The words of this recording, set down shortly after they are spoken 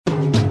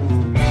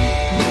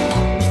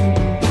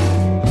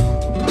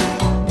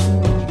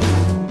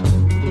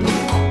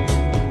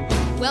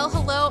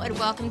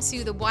welcome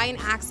to the Wine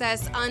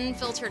Access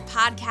Unfiltered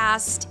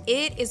podcast.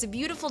 It is a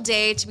beautiful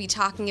day to be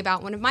talking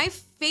about one of my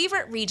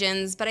favorite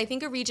regions, but I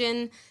think a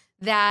region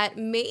that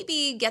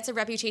maybe gets a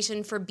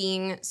reputation for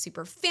being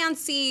super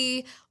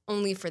fancy,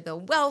 only for the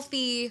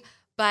wealthy,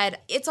 but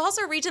it's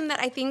also a region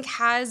that I think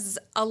has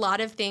a lot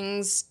of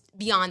things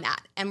beyond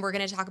that. And we're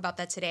going to talk about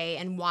that today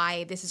and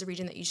why this is a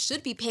region that you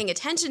should be paying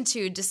attention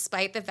to,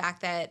 despite the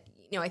fact that,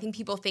 I think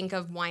people think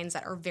of wines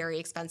that are very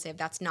expensive.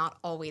 That's not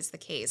always the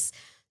case.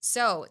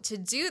 So to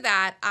do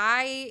that,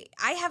 I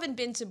haven't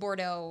been to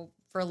Bordeaux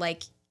for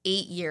like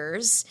 8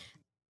 years.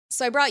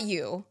 So I brought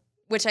you,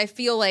 which I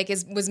feel like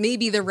was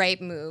maybe the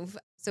right move.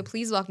 So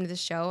please welcome to the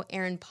show,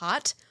 Aaron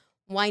Pott,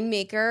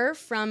 winemaker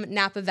from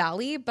Napa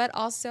Valley, but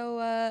also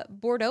a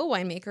Bordeaux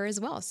winemaker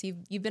as well. So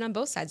you've been on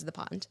both sides of the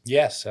pond.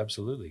 Yes,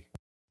 absolutely.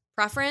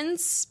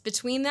 Preference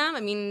between them? I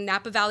mean,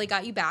 Napa Valley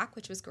got you back,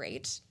 which was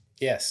great.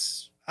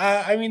 Yes.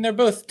 I mean, they're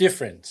both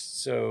different.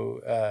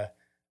 So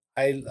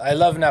I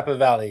love Napa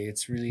Valley.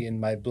 It's really in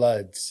my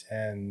blood,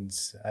 and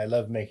I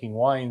love making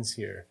wines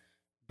here.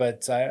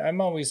 But I'm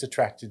always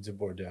attracted to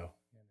Bordeaux.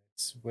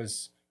 It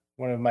was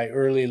one of my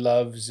early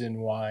loves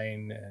in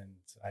wine, and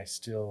I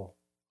still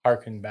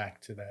hearken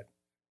back to that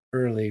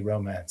early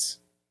romance.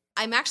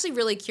 I'm actually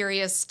really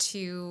curious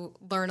to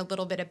learn a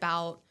little bit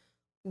about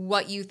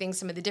what you think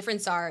some of the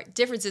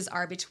differences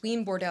are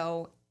between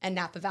Bordeaux and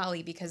Napa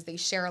Valley, because they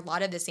share a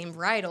lot of the same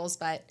varietals,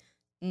 but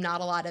not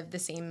a lot of the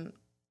same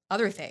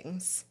other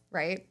things,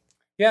 right?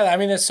 Yeah, I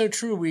mean, that's so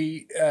true.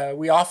 We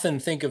often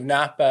think of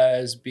Napa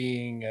as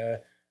being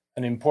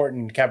an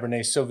important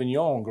Cabernet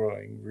Sauvignon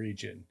growing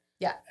region.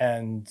 Yeah.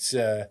 And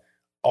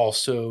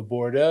also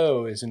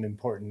Bordeaux is an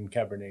important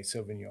Cabernet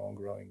Sauvignon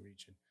growing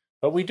region.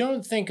 But we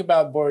don't think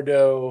about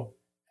Bordeaux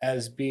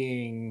as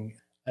being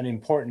an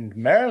important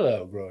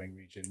Merlot growing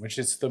region, which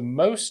is the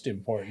most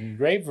important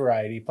grape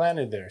variety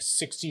planted there.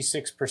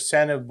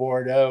 66% of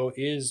Bordeaux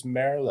is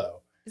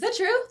Merlot. Is that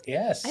true?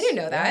 Yes. I didn't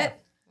know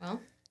that.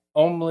 Well,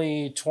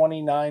 only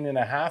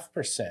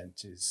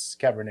 29.5% is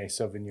Cabernet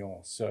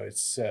Sauvignon. So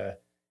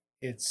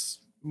it's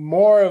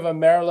more of a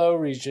Merlot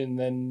region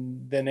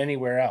than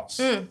anywhere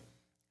else.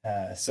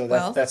 So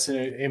that's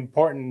an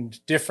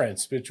important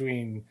difference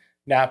between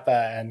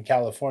Napa and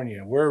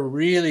California. We're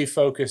really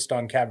focused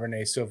on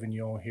Cabernet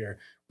Sauvignon here.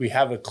 We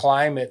have a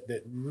climate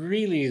that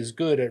really is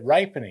good at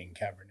ripening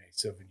Cabernet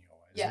Sauvignon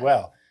as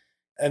well.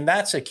 And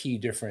that's a key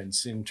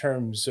difference in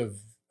terms of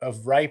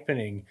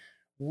ripening.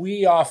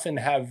 We often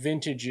have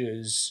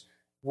vintages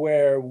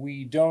where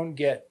we don't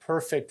get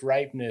perfect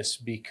ripeness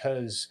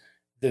because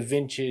the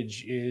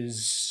vintage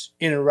is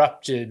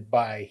interrupted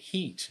by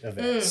heat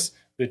events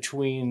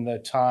between the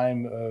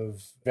time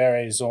of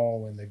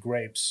veraison when the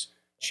grapes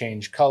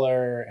change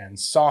color and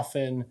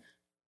soften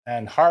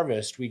and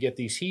harvest. We get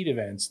these heat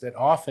events that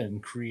often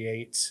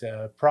create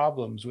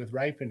problems with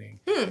ripening.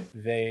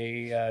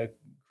 They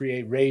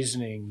create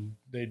raisoning,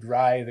 they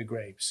dry the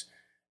grapes,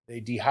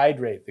 they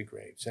dehydrate the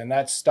grapes, and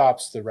that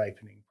stops the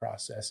ripening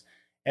process.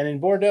 And in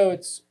Bordeaux,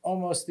 it's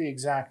almost the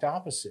exact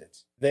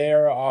opposite.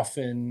 They're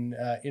often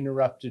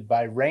interrupted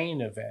by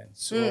rain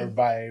events or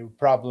by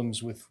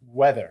problems with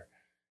weather.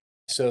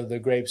 So the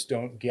grapes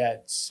don't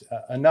get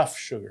enough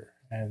sugar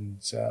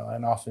and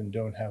often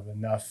don't have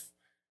enough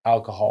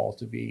alcohol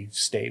to be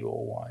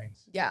stable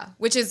wines. Yeah,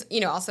 which is,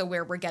 also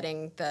where we're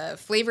getting the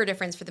flavor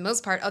difference for the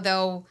most part.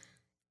 Although,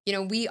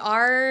 we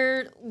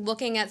are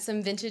looking at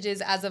some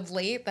vintages as of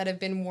late that have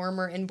been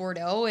warmer in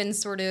Bordeaux and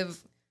sort of,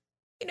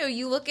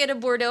 you look at a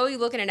Bordeaux, you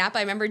look at a Napa.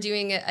 I remember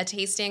doing a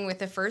tasting with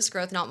the First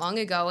Growth not long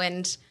ago.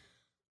 And,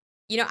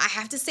 I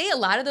have to say a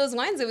lot of those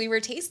wines that we were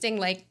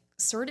tasting,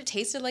 sort of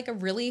tasted like a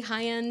really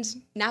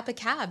high-end Napa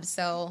cab.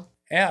 So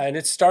yeah, and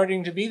it's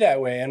starting to be that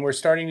way. And we're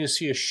starting to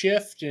see a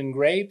shift in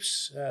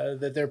grapes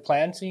that they're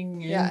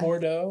planting in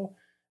Bordeaux,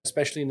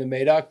 especially in the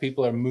Médoc.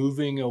 People are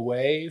moving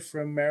away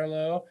from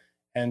Merlot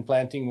and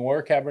planting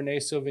more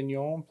Cabernet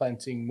Sauvignon,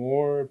 planting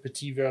more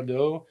Petit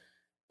Verdot,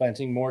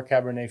 planting more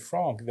Cabernet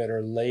Franc that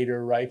are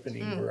later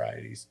ripening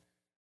varieties.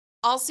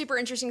 All super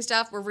interesting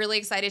stuff. We're really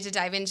excited to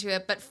dive into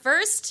it. But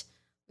first,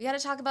 we got to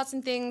talk about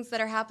some things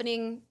that are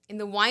happening in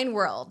the wine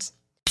world.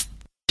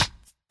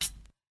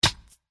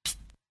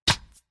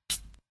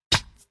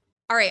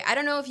 All right, I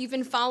don't know if you've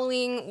been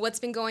following what's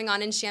been going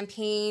on in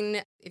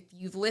Champagne. If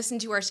you've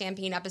listened to our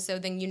Champagne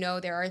episode, then you know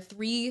there are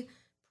 3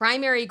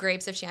 primary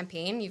grapes of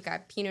Champagne. You've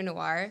got Pinot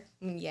Noir,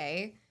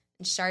 Meunier,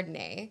 and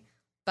Chardonnay.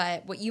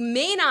 But what you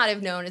may not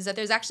have known is that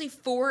there's actually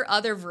 4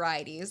 other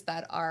varieties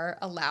that are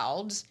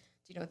allowed. Do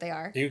you know what they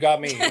are? You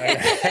got me.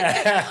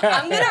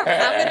 I'm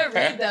gonna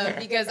read them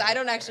because I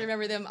don't actually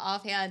remember them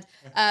offhand.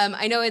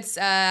 I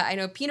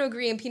know Pinot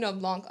Gris and Pinot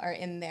Blanc are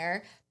in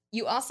there.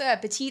 You also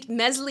have Petit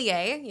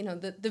Meslier,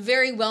 the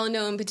very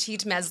well-known Petit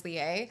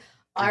Meslier,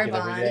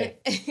 Arbonne,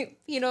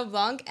 Pinot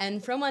Blanc,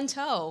 and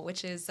Fromenteau,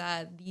 which is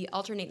the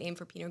alternate name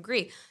for Pinot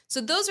Gris. So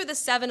those are the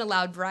 7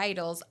 allowed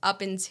varietals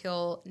up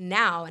until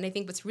now. And I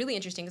think what's really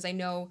interesting is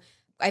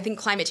I think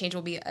climate change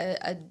will be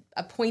a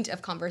point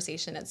of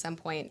conversation at some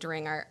point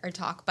during our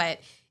talk, but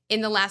in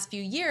the last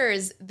few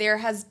years, there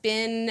has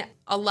been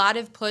a lot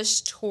of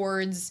push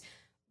towards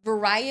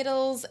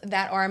varietals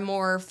that are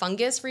more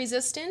fungus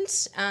resistant.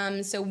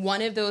 So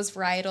one of those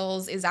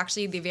varietals is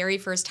actually the very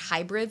first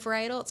hybrid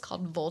varietal. It's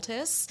called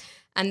Voltis.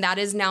 And that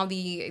is now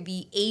the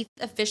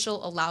 8th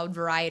official allowed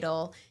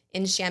varietal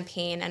in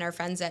Champagne. And our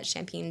friends at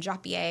Champagne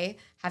Drapier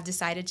have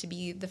decided to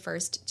be the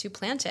first to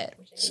plant it.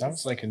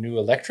 Sounds like a new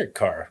electric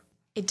car.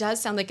 It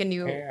does sound like a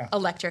new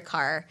electric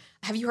car.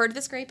 Have you heard of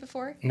this grape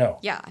before? No.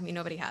 Yeah, I mean,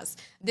 nobody has.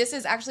 This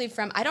is actually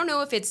from, I don't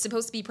know if it's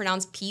supposed to be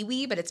pronounced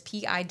Piwi, but it's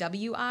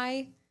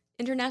Piwi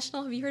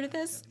International. Have you heard of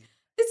this?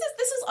 This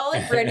is all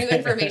like brand new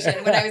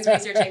information when I was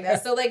researching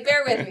this. So like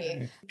bear with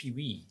me.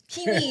 Piwi.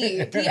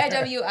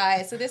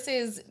 Piwi. So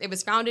it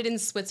was founded in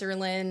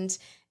Switzerland,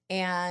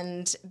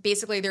 and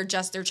basically they're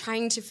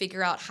trying to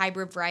figure out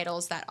hybrid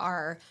varietals that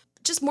are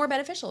just more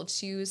beneficial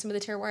to some of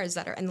the terroirs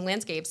that are in the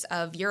landscapes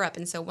of Europe.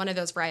 And so one of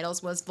those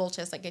varietals was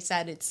Voltis. Like I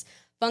said, it's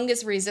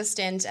fungus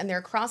resistant, and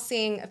they're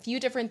crossing a few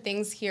different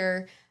things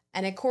here.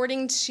 And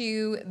according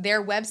to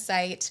their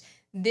website,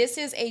 this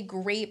is a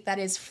grape that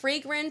is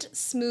fragrant,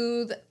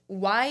 smooth,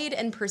 wide,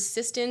 and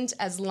persistent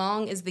as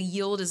long as the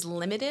yield is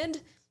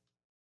limited.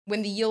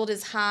 When the yield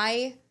is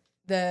high,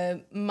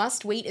 the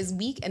must wait is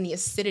weak and the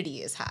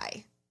acidity is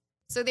high.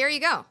 So there you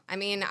go. I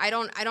mean, I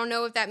don't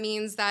know if that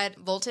means that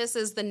Voltis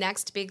is the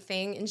next big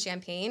thing in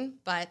Champagne,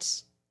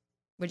 but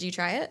would you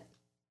try it?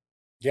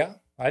 Yeah,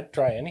 I'd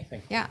try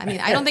anything. Yeah, I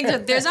mean, I don't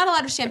think there's not a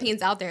lot of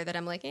champagnes out there that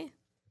I'm like,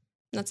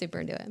 not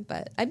super into it,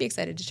 but I'd be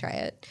excited to try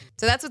it.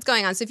 So that's what's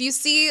going on. So if you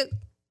see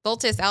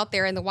Voltis out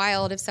there in the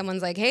wild, if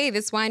someone's like, hey,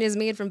 this wine is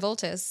made from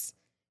Voltis,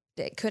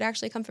 it could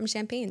actually come from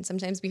Champagne.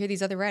 Sometimes we hear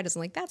these other varietals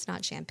and like, that's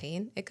not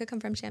Champagne. It could come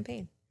from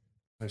Champagne.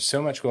 There's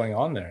so much going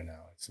on there now.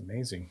 It's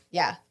amazing.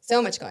 Yeah,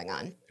 so much going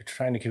on. They're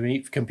trying to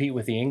compete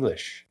with the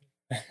English.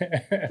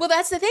 Well,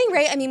 that's the thing,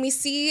 right? I mean, we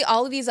see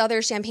all of these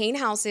other champagne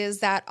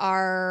houses that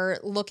are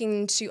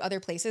looking to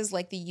other places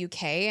like the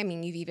UK. I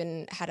mean, you've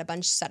even had a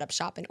bunch set up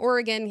shop in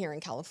Oregon, here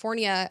in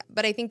California.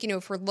 But I think,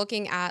 if we're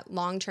looking at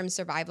long-term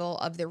survival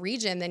of the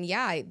region, then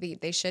yeah,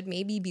 they should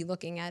maybe be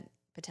looking at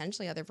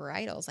potentially other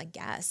varietals, I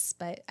guess.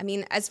 But I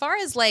mean, as far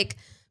as like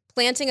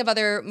planting of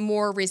other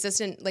more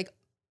resistant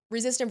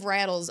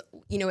varietals,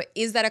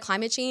 is that a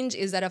climate change?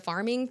 Is that a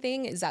farming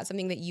thing? Is that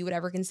something that you would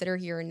ever consider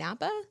here in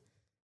Napa?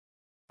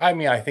 I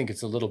mean, I think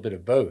it's a little bit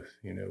of both.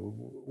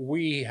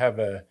 We have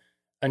a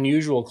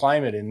unusual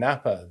climate in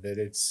Napa that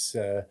it's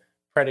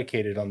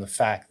predicated on the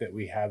fact that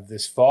we have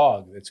this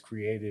fog that's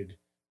created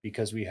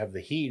because we have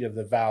the heat of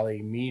the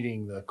valley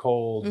meeting the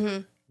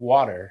cold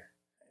water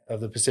of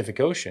the Pacific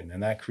Ocean.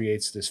 And that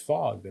creates this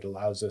fog that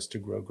allows us to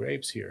grow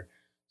grapes here.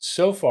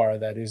 So far,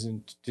 that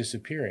isn't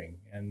disappearing.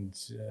 And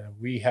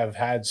we have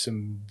had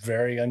some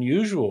very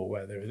unusual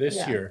weather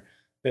this year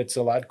that's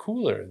a lot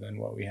cooler than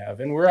what we have.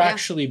 And we're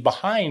actually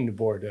behind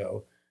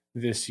Bordeaux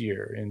this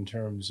year in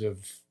terms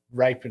of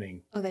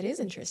ripening. Oh, that is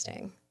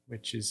interesting.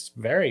 Which is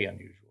very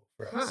unusual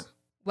for us.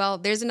 Well,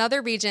 there's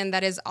another region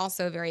that is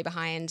also very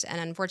behind. And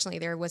unfortunately,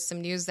 there was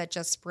some news that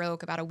just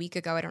broke about a week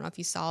ago. I don't know if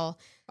you saw.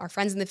 Our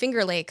friends in the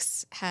Finger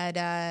Lakes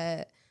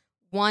had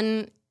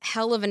one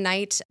hell of a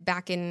night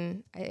back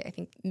in, I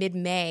think,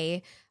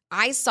 mid-May.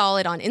 I saw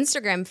it on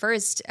Instagram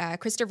first.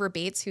 Christopher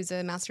Bates, who's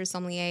a master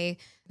sommelier,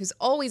 who's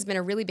always been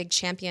a really big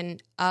champion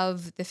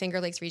of the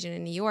Finger Lakes region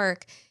in New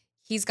York.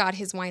 He's got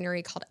his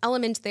winery called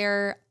Element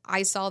there.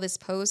 I saw this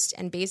post,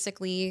 and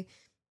basically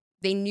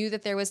they knew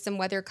that there was some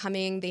weather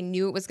coming. They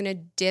knew it was going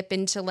to dip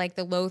into like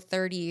the low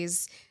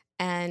 30s.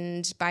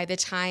 And by the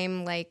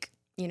time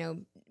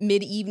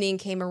mid-evening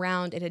came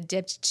around, it had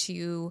dipped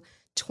to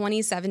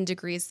 27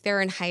 degrees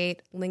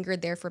Fahrenheit,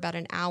 lingered there for about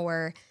an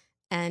hour,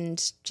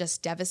 and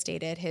just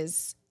devastated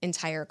his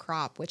entire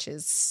crop, which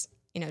is,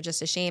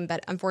 just a shame.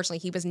 But unfortunately,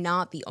 he was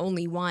not the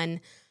only one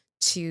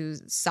to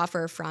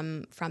suffer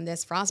from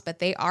this frost. But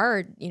they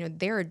are,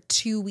 they're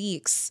 2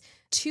 weeks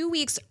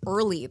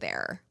early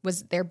there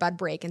was their bud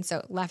break. And so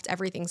it left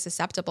everything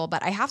susceptible.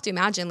 But I have to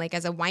imagine, like,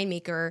 as a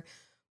winemaker,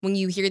 when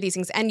you hear these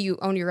things and you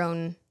own your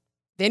own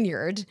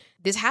vineyard,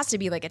 this has to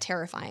be like a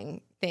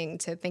terrifying thing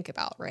to think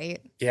about, right?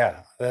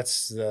 Yeah,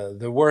 that's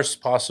the worst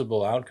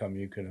possible outcome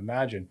you can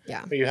imagine.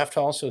 Yeah. But you have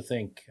to also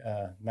think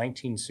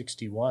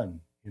 1961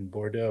 in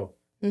Bordeaux,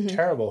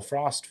 terrible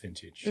frost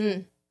vintage,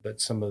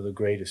 but some of the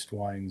greatest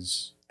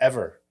wines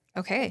ever.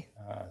 Okay.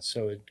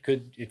 So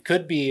it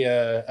could be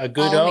a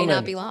good All omen. may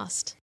not be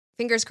lost.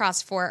 Fingers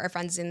crossed for our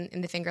friends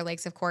in the Finger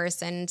Lakes, of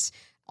course. And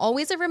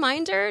always a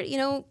reminder,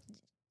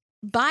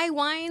 buy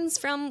wines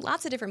from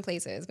lots of different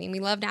places. I mean, we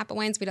love Napa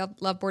wines. We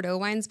love Bordeaux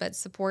wines, but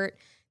support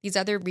these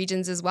other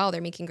regions as well.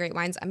 They're making great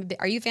wines.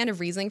 Are you a fan of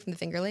Riesling from the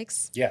Finger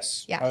Lakes?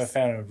 Yes. I'm a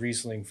fan of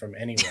Riesling from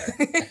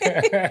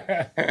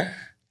anywhere.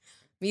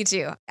 Me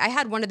too. I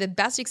had one of the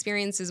best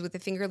experiences with the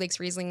Finger Lakes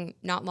Riesling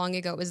not long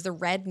ago. It was the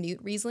Red Newt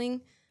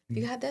Riesling. Have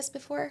you had this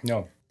before?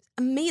 No.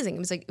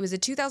 Amazing. It was a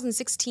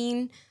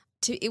 2016.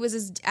 It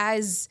was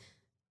as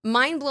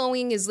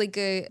mind-blowing as like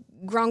a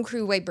Grand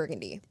Cru White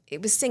Burgundy.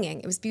 It was singing.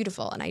 It was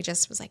beautiful. And I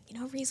just was like,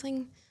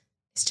 Riesling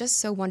is just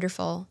so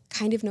wonderful,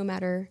 kind of no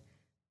matter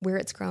where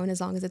it's grown as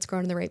long as it's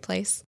grown in the right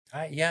place.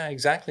 Yeah,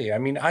 exactly. I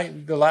mean,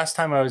 the last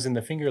time I was in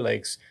the Finger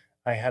Lakes,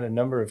 I had a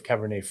number of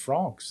Cabernet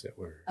Francs that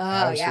were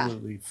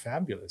absolutely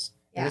fabulous.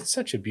 Yeah. And it's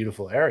such a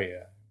beautiful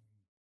area.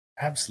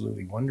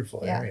 Absolutely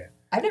wonderful area.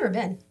 I've never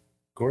been.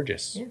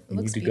 Gorgeous. Yeah, it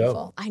looks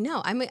beautiful. I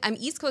know. I'm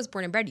East Coast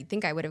born and bred. You'd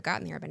think I would have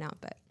gotten there by now,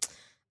 but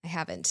I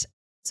haven't.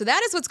 So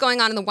that is what's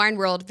going on in the wine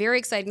world. Very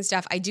exciting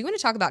stuff. I do want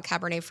to talk about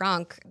Cabernet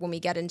Franc when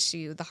we get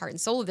into the heart and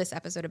soul of this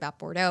episode about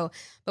Bordeaux.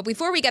 But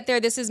before we get there,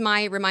 this is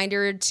my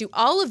reminder to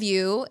all of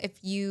you, if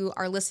you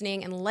are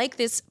listening and like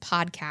this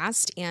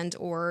podcast and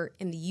or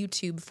in the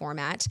YouTube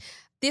format,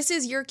 this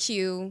is your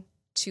cue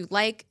to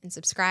like and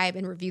subscribe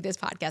and review this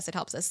podcast. It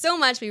helps us so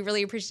much. We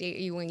really appreciate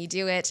you when you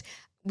do it.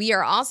 We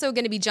are also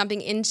going to be jumping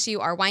into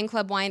our wine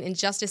club wine in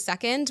just a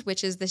second,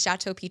 which is the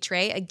Chateau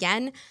Pitré.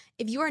 Again,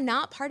 if you are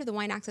not part of the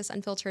Wine Access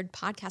Unfiltered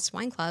Podcast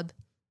Wine Club,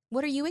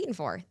 what are you waiting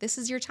for? This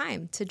is your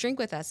time to drink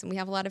with us, and we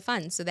have a lot of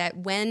fun so that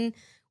when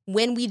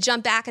we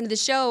jump back into the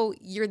show,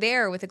 you're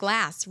there with a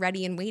glass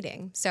ready and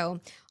waiting. So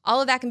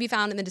all of that can be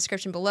found in the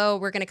description below.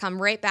 We're going to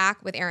come right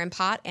back with Aaron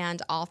Pott and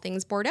all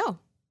things Bordeaux.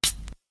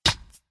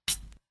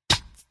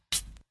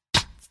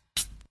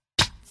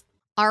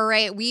 All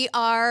right, we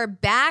are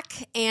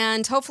back,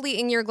 and hopefully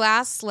in your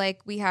glass,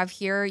 like we have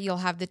here, you'll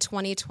have the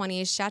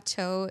 2020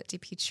 Chateau de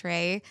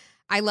Pitré.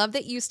 I love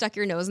that you stuck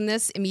your nose in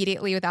this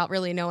immediately without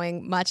really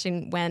knowing much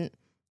and went,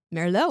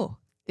 Merlot.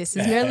 This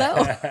is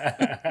Merlot.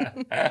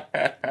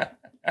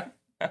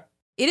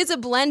 It is a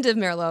blend of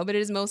Merlot, but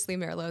it is mostly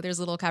Merlot. There's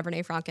a little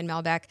Cabernet Franc and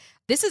Malbec.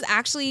 This is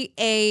actually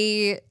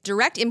a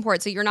direct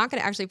import, so you're not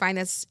going to actually find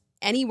this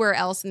anywhere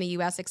else in the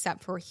U.S.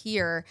 except for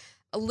here.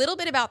 A little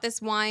bit about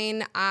this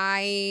wine.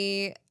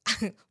 I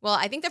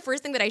think the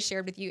first thing that I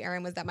shared with you,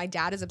 Aaron, was that my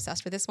dad is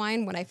obsessed with this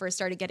wine when I first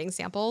started getting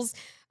samples,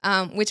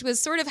 which was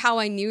sort of how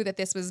I knew that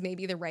this was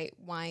maybe the right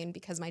wine,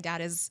 because my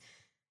dad he's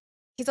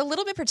a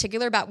little bit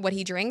particular about what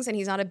he drinks, and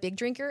he's not a big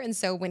drinker. And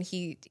so when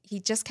he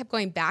just kept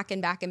going back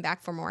and back and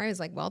back for more, I was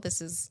like, well, this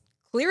is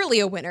clearly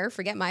a winner.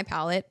 Forget my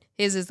palate.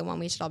 His is the one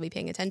we should all be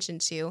paying attention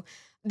to.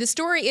 The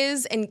story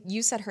is, and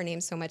you said her name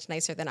so much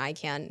nicer than I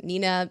can,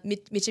 Nina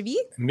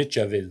Michaville,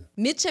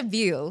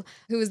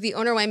 who is the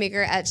owner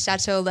winemaker at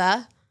Chateau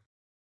La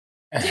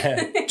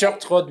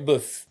Chartreux de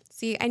Boeuf.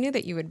 See, I knew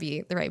that you would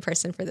be the right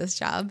person for this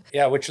job.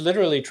 Yeah, which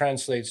literally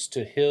translates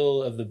to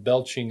Hill of the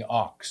Belching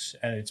Ox.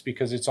 And it's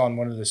because it's on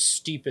one of the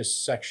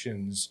steepest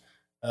sections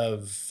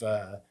of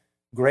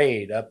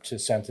grade up to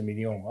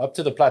Saint-Emilion, up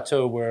to the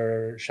plateau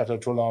where Chateau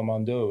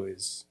Trollon-Mandeau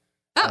is.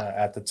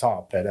 At the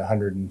top at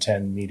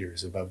 110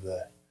 meters above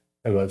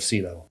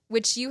sea level.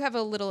 Which you have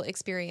a little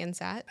experience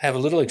at. I have a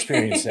little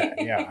experience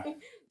at, yeah.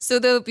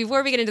 So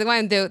before we get into the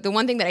wine, the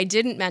one thing that I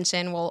didn't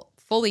mention,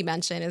 fully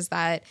mention, is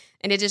that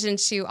in addition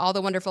to all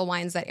the wonderful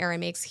wines that Aaron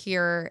makes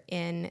here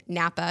in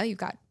Napa, you've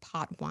got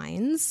Pott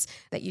wines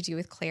that you do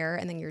with Claire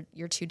and then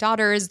your two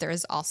daughters.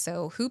 There's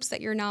also hoops that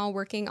you're now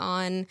working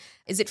on.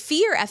 Is it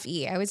Fee or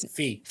F-E?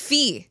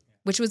 Fee.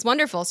 Which was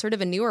wonderful, sort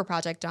of a newer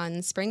project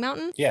on Spring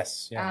Mountain.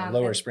 Yes, yeah,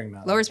 Lower Spring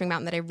Mountain. Lower Spring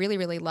Mountain that I really,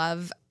 really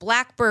love.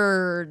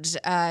 Blackbird,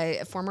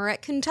 former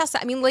at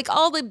Contessa. I mean, like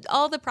all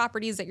the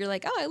properties that you're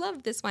like, oh, I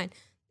love this wine.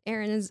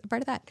 Aaron is a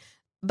part of that.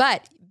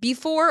 But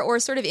before or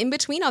sort of in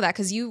between all that,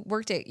 because you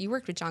worked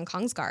with John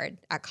Kongsgaard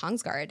at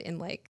Kongsgaard in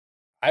like.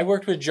 I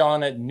worked with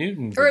John at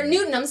Newton. Or at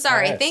Newton, I'm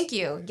sorry. Yes. Thank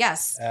you.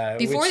 Yes.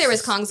 Before there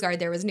was Kongsgaard,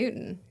 there was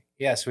Newton.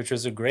 Yes, which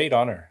was a great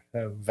honor.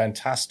 A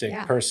fantastic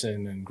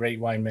person and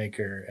great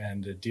winemaker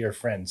and a dear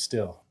friend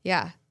still.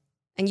 Yeah.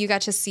 And you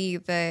got to see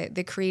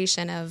the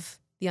creation of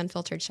the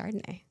Unfiltered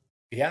Chardonnay.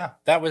 Yeah.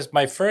 That was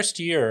my first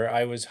year.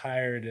 I was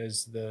hired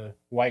as the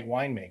white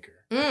winemaker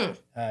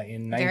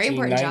in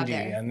 1990.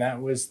 And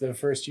that was the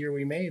first year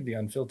we made the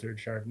Unfiltered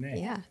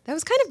Chardonnay. Yeah. That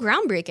was kind of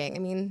groundbreaking. I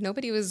mean,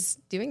 nobody was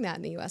doing that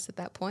in the U.S. at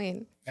that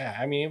point. Yeah,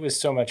 I mean, it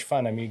was so much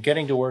fun. I mean,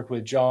 getting to work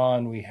with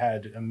John, we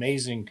had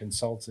amazing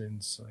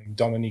consultants like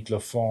Dominique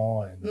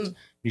Lafont and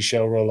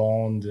Michel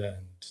Roland.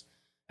 And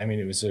I mean,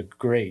 it was a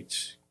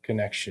great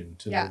connection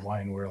to the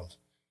wine world.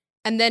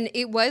 And then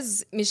it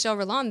was Michel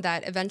Roland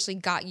that eventually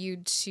got you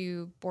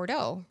to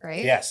Bordeaux,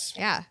 right? Yes.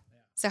 Yeah.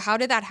 So how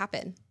did that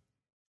happen?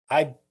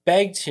 I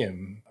begged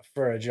him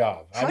for a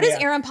job. How does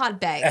Aaron Pott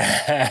beg?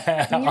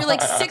 And you're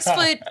like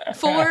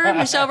 6'4".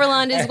 Michel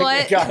Roland is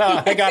what?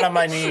 I got on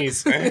my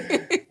knees.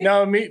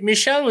 No,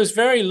 Michel was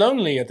very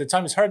lonely at the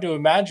time. It's hard to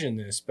imagine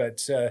this,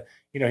 but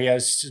he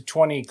has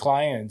 20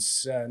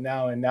 clients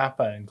now in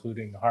Napa,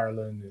 including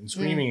Harlan and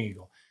Screaming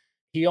Eagle.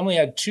 He only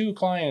had 2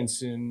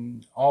 clients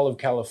in all of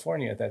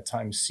California at that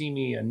time,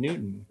 Simi and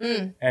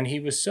Newton. And he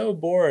was so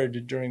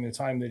bored during the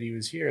time that he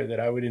was here that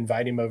I would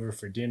invite him over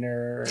for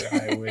dinner.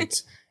 I would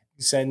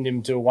send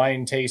him to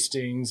wine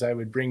tastings. I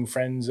would bring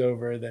friends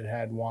over that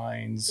had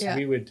wines. Yeah.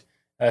 We would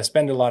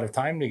spend a lot of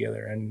time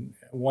together. And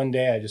one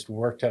day I just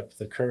worked up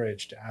the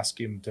courage to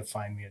ask him to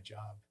find me a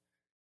job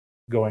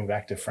going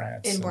back to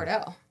France. In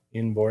Bordeaux.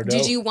 In Bordeaux.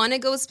 Did you want to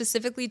go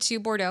specifically to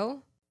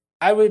Bordeaux?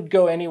 I would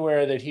go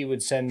anywhere that he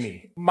would send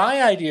me.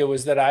 My idea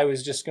was that I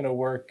was just going to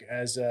work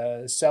as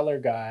a cellar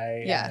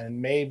guy,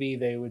 and maybe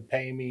they would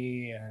pay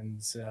me,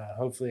 and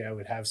hopefully I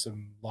would have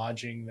some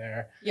lodging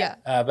there. Yeah.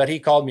 But he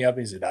called me up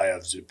and he said, "I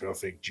have the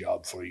perfect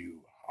job for you."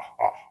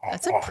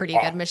 That's a pretty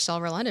good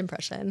Michel Rolland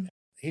impression.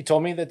 He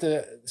told me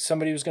that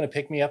somebody was going to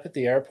pick me up at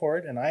the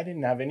airport, and I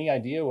didn't have any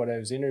idea what I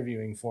was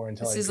interviewing for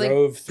until I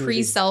drove through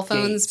pre-cell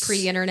phones, gates.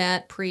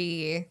 Pre-internet,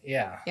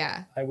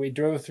 we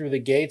drove through the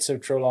gates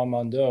of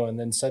Trollon-Mondot, and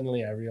then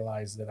suddenly I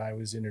realized that I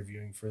was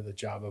interviewing for the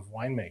job of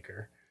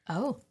winemaker.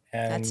 Oh,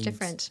 and that's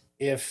different.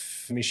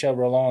 If Michel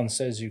Rolland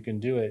says you can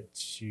do it,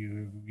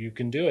 you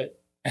can do it.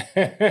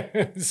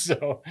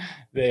 So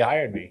they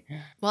hired me.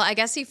 Well, I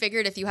guess he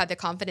figured if you had the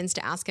confidence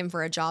to ask him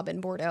for a job in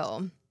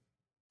Bordeaux,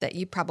 that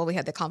you probably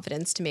had the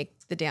confidence to make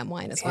the damn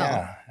wine as well.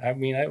 Yeah, I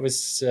mean, I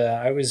was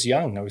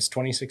young. I was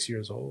 26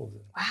 years old.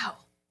 Wow.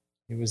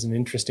 It was an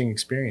interesting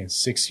experience.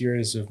 6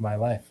 years of my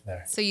life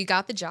there. So you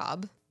got the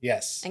job.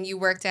 Yes. And you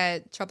worked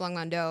at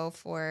Trollon-Mondot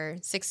for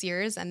 6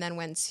 years and then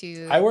went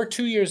to... I worked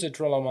 2 years at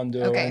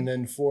Trollon-Mondot and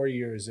then 4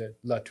 years at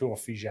La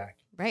Tour-Figeac.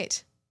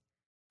 Right.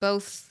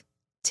 Both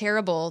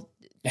terrible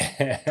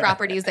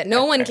properties that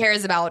no one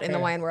cares about in the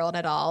wine world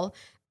at all.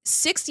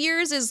 6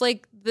 years is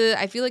like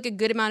I feel like a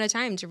good amount of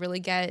time to really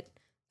get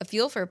a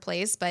feel for a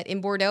place. But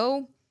in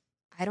Bordeaux,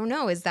 I don't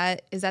know. Is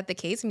that the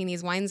case? I mean,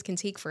 these wines can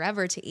take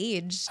forever to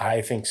age.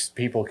 I think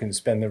people can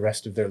spend the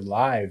rest of their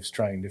lives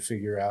trying to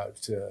figure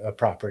out a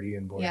property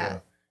in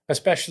Bordeaux,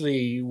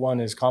 especially one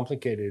as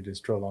complicated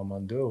as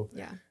Trollon-Mondot.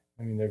 Yeah.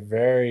 I mean, they're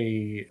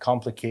very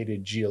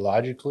complicated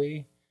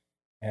geologically,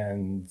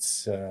 and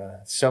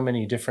so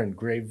many different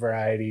grape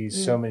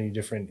varieties, so many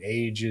different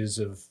ages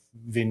of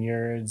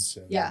vineyards.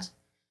 And,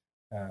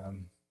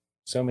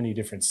 so many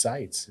different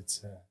sites.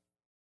 It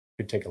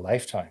could take a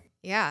lifetime.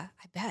 Yeah,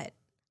 I bet.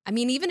 I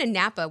mean, even in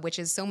Napa, which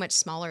is so much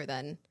smaller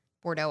than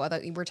Bordeaux,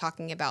 although we're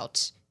talking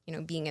about,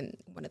 being in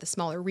one of the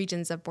smaller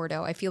regions of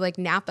Bordeaux, I feel like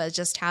Napa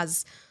just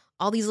has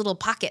all these little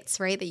pockets,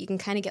 right, that you can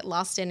kind of get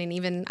lost in. And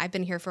even I've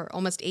been here for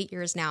almost 8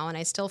 years now, and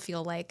I still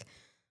feel like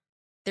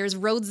there's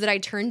roads that I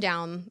turned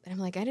down, and I'm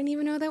like, I didn't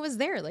even know that was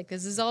there. Like,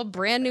 this is all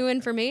brand new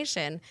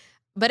information.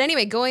 But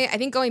anyway,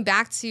 going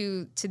back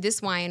to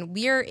this wine,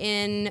 we are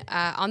in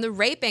on the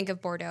right bank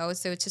of Bordeaux.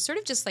 So to sort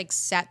of just like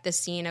set the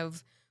scene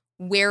of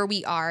where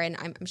we are, and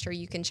I'm sure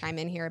you can chime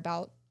in here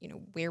about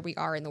where we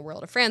are in the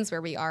world of France,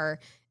 where we are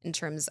in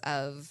terms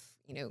of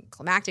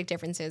climatic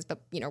differences.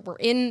 But we're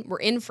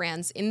in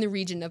France, in the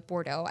region of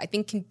Bordeaux. I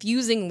think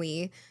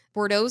confusingly,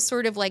 Bordeaux is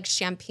sort of like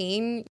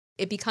Champagne.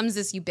 It becomes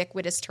this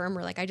ubiquitous term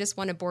where like I just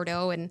want a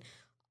Bordeaux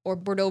or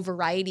Bordeaux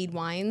varietied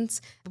wines.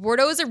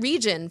 Bordeaux is a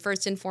region,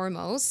 first and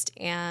foremost,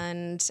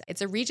 and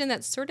it's a region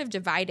that's sort of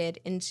divided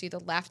into the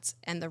left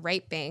and the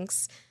right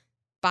banks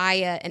by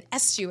an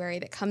estuary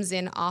that comes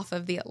in off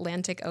of the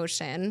Atlantic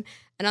Ocean.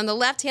 And on the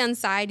left-hand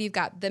side, you've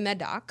got the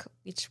Médoc,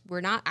 which we're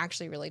not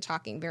actually really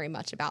talking very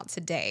much about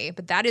today,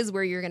 but that is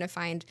where you're going to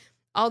find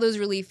all those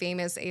really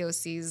famous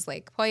AOCs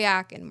like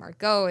Pauillac and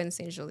Margaux and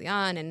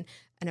Saint-Julien and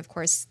of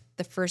course,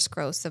 the first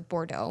gross of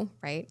Bordeaux,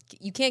 right?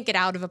 You can't get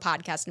out of a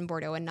podcast in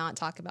Bordeaux and not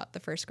talk about the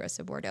first gross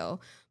of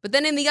Bordeaux. But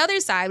then in the other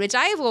side, which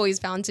I have always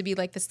found to be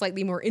like the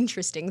slightly more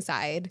interesting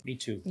side. Me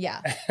too.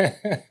 Yeah.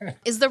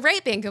 is the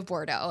right bank of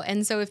Bordeaux.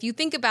 And so if you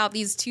think about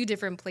these two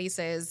different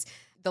places,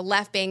 the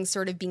left bank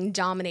sort of being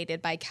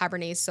dominated by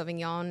Cabernet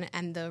Sauvignon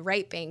and the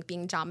right bank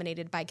being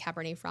dominated by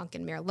Cabernet Franc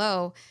and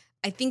Merlot,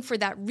 I think for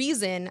that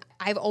reason,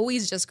 I've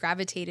always just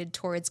gravitated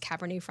towards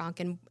Cabernet Franc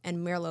and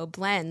Merlot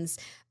blends.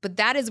 But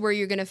that is where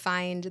you're going to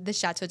find the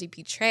Château de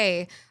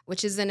Pitré,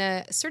 which is in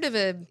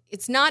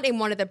it's not in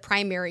one of the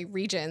primary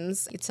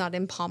regions. It's not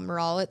in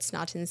Pomerol. It's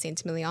not in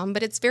Saint-Emilion,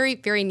 but it's very,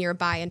 very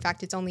nearby. In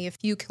fact, it's only a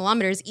few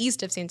kilometers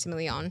east of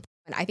Saint-Emilion.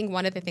 And I think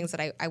one of the things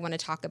that I want to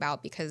talk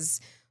about,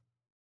 because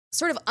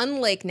sort of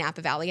unlike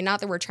Napa Valley, and not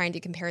that we're trying to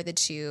compare the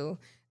two,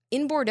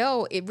 in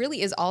Bordeaux, it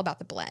really is all about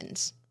the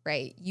blend.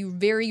 Right? You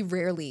very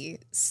rarely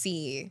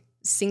see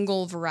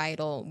single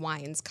varietal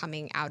wines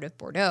coming out of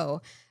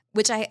Bordeaux,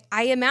 which I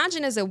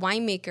imagine as a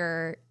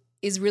winemaker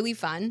is really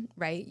fun,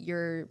 right?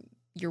 You're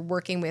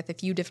working with a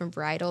few different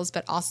varietals,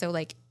 but also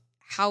like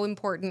how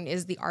important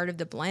is the art of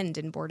the blend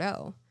in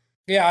Bordeaux?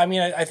 Yeah, I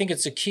mean, I think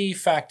it's a key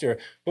factor,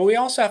 but we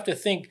also have to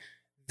think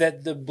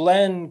that the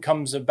blend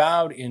comes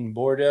about in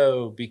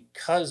Bordeaux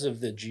because of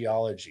the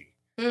geology.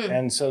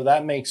 And so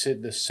that makes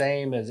it the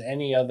same as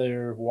any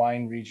other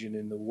wine region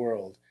in the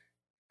world.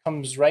 It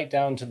comes right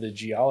down to the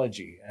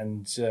geology.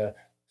 And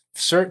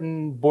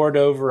certain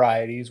Bordeaux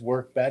varieties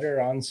work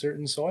better on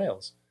certain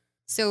soils.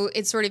 So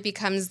it sort of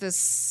becomes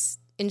this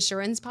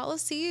insurance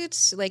policy,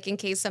 like in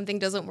case something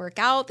doesn't work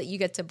out, that you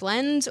get to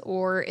blend?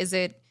 Or is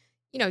it,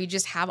 you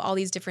just have all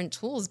these different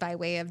tools by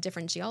way of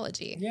different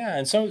geology? Yeah,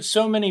 and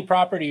so many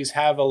properties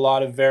have a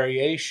lot of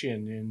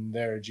variation in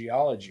their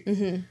geology.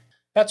 Mm-hmm.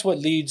 That's what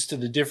leads to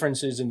the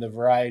differences in the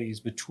varieties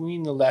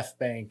between the left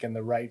bank and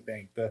the right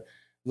bank. The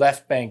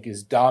left bank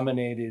is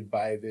dominated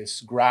by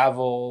these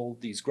gravel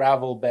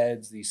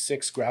beds, these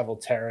 6 gravel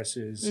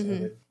terraces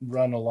that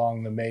run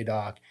along the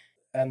Médoc.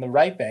 and the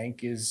right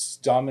bank is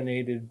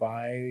dominated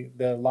by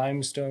the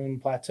limestone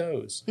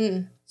plateaus.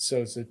 So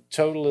it's a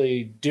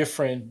totally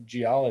different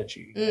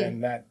geology,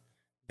 and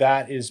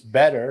that is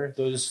better.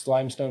 Those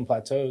limestone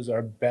plateaus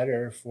are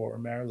better for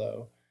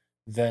Merlot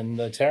than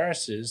the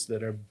terraces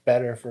that are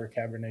better for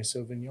Cabernet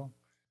Sauvignon.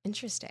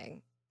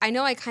 Interesting. I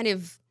know I kind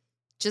of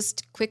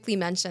just quickly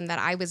mentioned that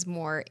I was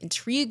more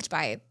intrigued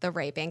by the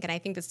right bank, and I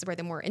think this is where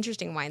the more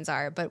interesting wines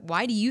are. But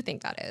why do you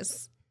think that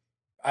is?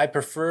 I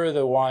prefer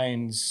the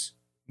wines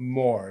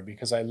more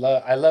because I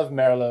love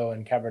Merlot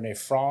and Cabernet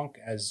Franc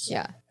as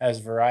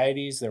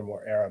varieties. They're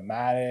more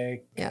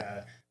aromatic.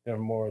 They're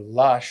more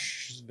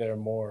lush. They're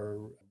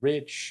more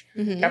rich.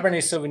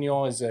 Cabernet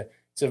Sauvignon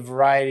it's a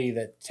variety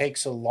that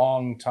takes a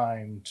long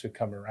time to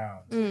come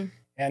around,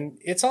 and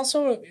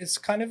it's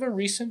kind of a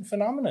recent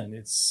phenomenon.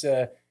 It's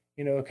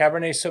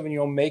Cabernet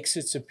Sauvignon makes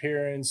its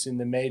appearance in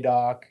the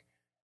Médoc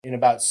in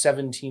about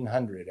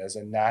 1700 as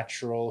a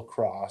natural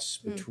cross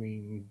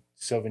between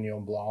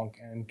Sauvignon Blanc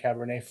and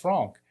Cabernet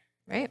Franc.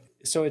 Right.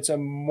 So it's a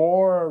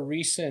more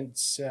recent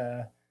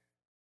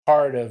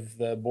part of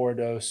the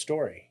Bordeaux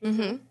story.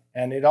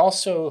 And it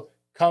also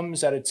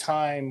comes at a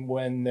time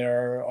when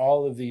there are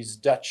all of these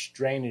Dutch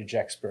drainage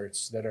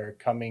experts that are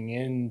coming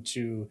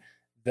into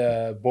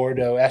the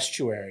Bordeaux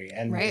estuary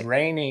and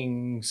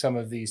draining some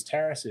of these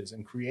terraces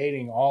and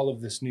creating all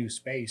of this new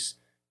space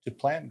to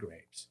plant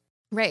grapes.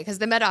 Right, because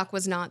the Médoc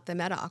was not the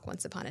Médoc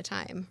once upon a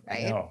time,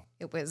 right? I know.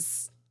 It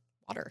was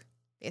water,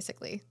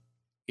 basically.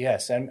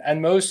 Yes,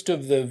 and most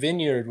of the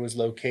vineyard was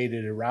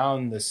located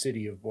around the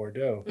city of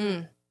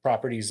Bordeaux.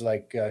 Properties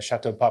like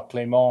Chateau Pape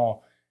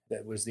Clément,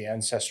 that was the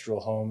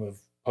ancestral home of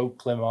Pope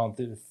Clement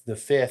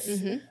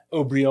V,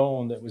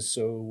 Aubryon, that was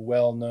so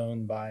well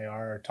known by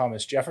our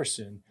Thomas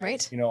Jefferson.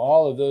 Right.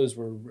 All of those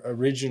were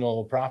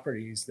original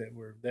properties that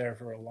were there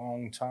for a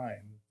long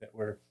time that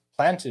were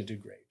planted to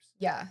grapes.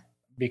 Yeah.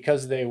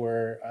 Because they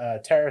were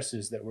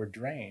terraces that were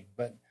drained.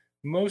 But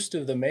most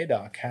of the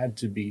Médoc had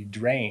to be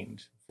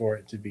drained for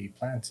it to be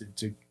planted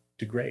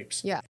to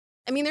grapes. Yeah.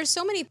 I mean, there's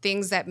so many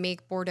things that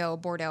make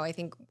Bordeaux. I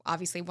think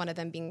obviously one of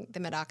them being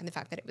the Médoc and the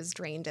fact that it was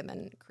drained and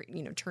then,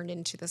 turned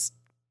into this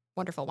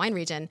wonderful wine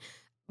region.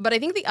 But I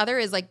think the other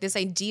is like this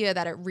idea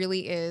that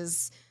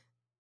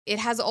it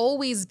has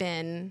always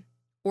been,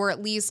 or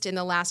at least in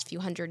the last few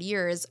hundred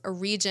years, a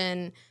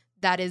region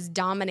that is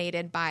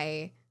dominated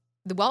by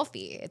the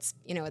wealthy. It's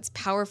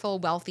powerful,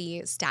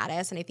 wealthy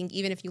status. And I think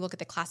even if you look at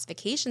the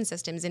classification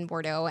systems in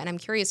Bordeaux, and I'm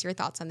curious your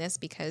thoughts on this,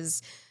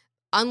 because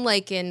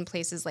unlike in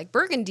places like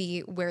Burgundy,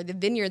 where the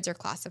vineyards are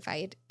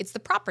classified, it's the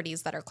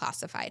properties that are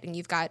classified. And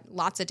you've got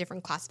lots of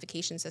different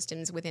classification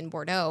systems within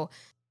Bordeaux.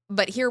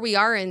 But here we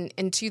are in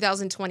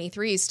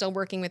 2023, still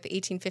working with the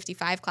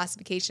 1855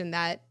 classification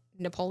that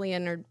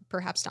Napoleon, or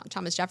perhaps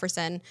Thomas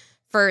Jefferson,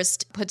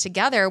 first put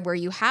together, where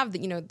you have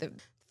the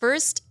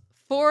first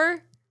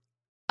four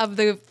of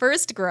the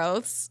first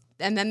growths,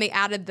 and then they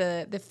added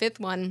the fifth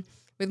one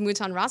with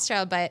Mouton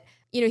Rothschild. But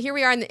here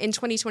we are in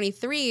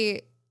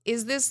 2023.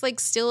 Is this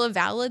still a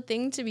valid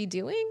thing to be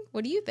doing?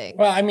 What do you think?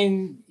 Well, I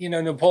mean,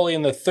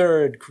 Napoleon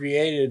III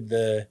created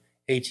the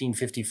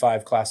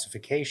 1855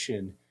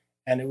 classification,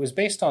 and it was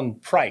based on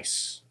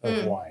price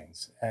of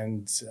wines.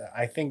 And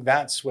I think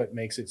that's what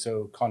makes it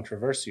so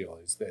controversial,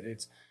 is that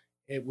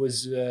it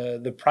was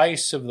the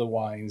price of the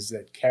wines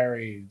that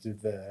carried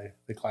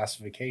the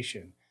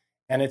classification.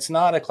 And it's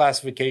not a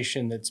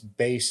classification that's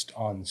based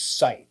on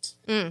site.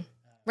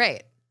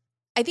 Right.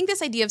 I think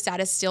this idea of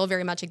status still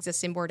very much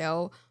exists in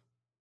Bordeaux.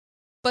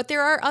 But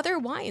there are other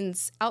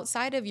wines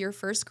outside of your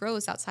first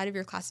growths, outside of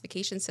your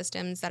classification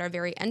systems, that are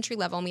very entry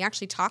level. And we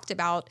actually talked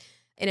about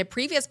in a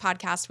previous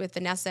podcast with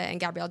Vanessa and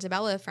Gabrielle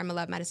DeBella from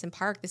 11 Madison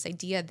Park, this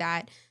idea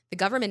that the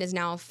government is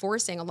now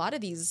forcing a lot of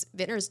these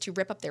vintners to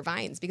rip up their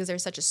vines because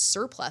there's such a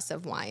surplus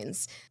of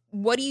wines.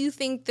 What do you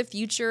think the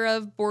future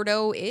of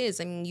Bordeaux is?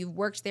 I mean, you've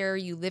worked there,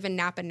 you live in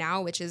Napa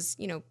now, which is,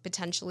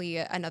 potentially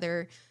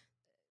another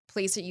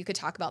place that you could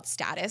talk about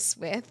status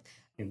with.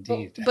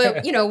 Indeed.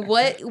 But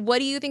what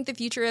do you think the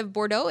future of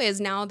Bordeaux is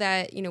now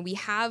that,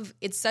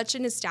 it's such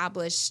an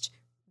established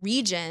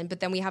region, but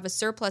then we have a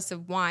surplus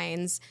of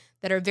wines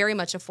that are very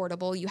much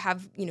affordable. You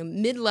have,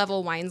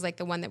 mid-level wines like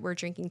the one that we're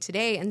drinking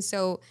today. And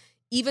so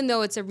even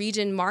though it's a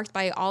region marked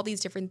by all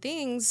these different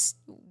things,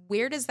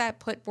 where does that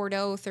put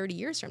Bordeaux 30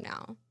 years from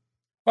now?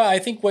 Well, I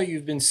think what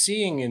you've been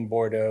seeing in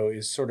Bordeaux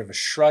is sort of a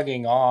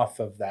shrugging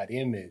off of that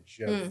image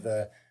of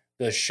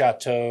the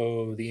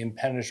chateau, the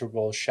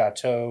impenetrable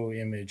chateau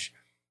image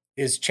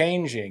is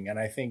changing. And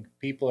I think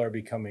people are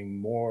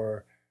becoming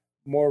more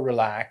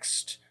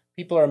relaxed.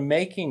 People are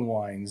making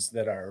wines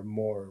that are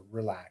more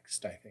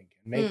relaxed, I think,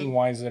 and making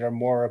wines that are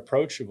more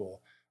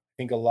approachable. I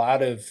think a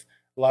lot of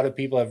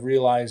people have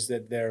realized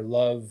that their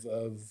love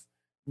of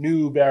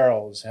new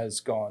barrels has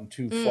gone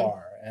too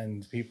far,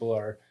 and people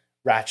are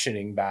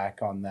ratcheting back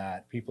on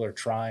that. People are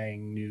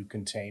trying new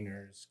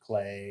containers,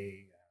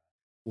 clay,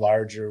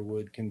 larger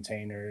wood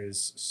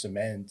containers,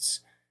 cements.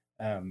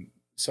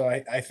 So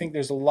I think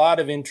there's a lot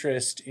of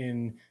interest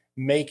in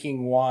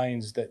making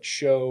wines that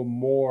show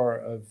more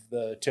of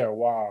the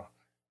terroir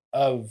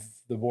of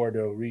the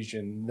Bordeaux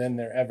region than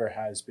there ever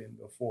has been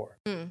before.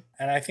 And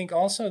I think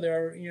also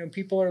there are,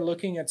 people are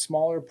looking at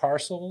smaller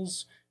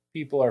parcels.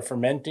 People are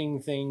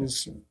fermenting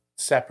things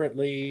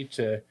separately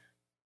to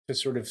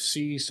sort of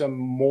see some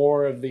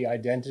more of the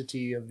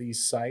identity of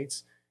these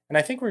sites. And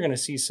I think we're going to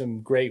see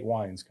some great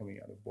wines coming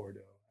out of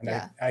Bordeaux. And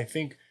I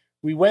think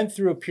we went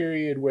through a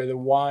period where the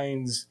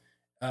wines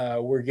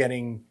were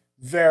getting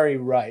very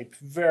ripe,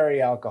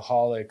 very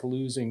alcoholic,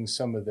 losing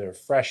some of their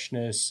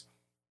freshness.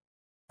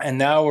 And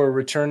now we're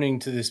returning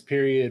to this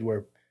period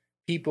where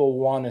people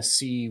want to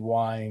see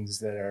wines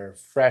that are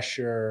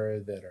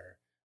fresher, that are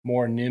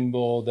more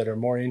nimble, that are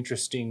more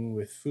interesting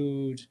with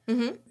food.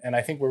 And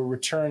I think we're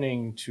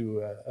returning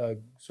to a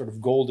sort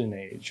of golden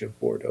age of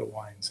Bordeaux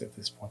wines at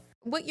this point.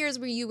 What years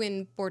were you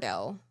in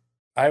Bordeaux?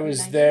 I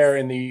was there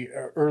in the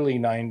early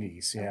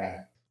 90s, yeah. Okay.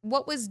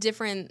 What was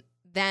different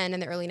then in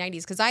the early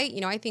 90s? Because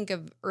I think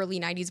of early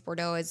 90s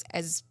Bordeaux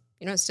as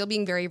still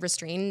being very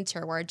restrained,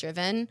 terroir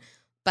driven.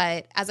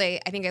 But as I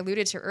think I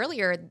alluded to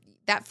earlier,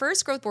 that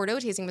first growth Bordeaux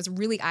tasting was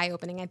really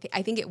eye-opening.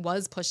 I think it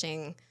was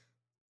pushing,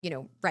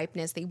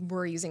 ripeness. They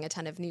were using a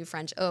ton of new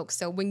French oak.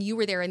 So when you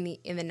were there in the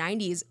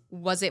 90s,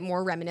 was it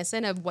more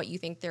reminiscent of what you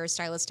think they're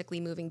stylistically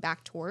moving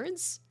back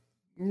towards?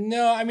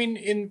 No, I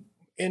mean,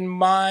 in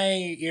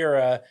my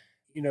era,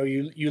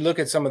 you look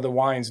at some of the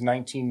wines,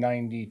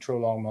 1990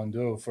 Trolong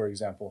Mondo, for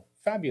example,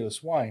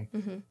 fabulous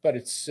wine, but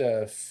it's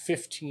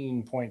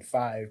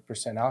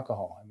 15.5%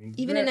 alcohol. I mean,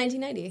 even in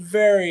 1990,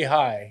 very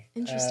high.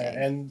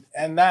 Interesting.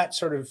 And that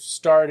sort of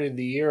started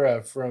the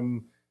era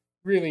from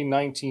really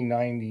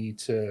 1990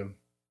 to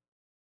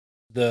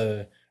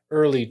the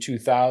early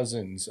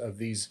 2000s of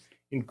these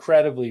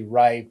incredibly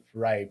ripe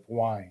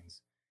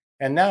wines.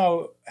 And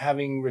now,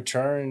 having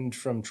returned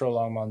from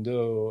Trolong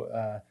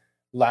Mondo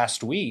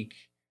last week,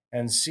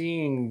 and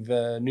seeing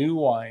the new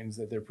wines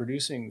that they're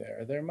producing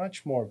there, they're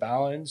much more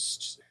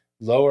balanced,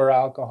 lower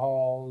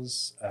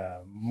alcohols,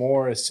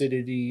 more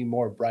acidity,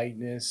 more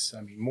brightness.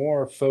 I mean,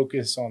 more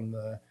focus on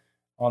the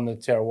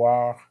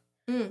terroir.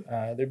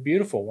 They're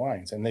beautiful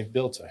wines, and they've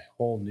built a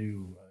whole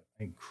new,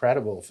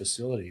 incredible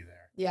facility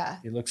there. Yeah,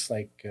 it looks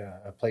like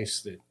a place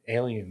that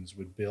aliens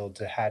would build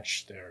to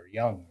hatch their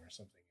young or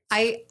something.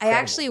 I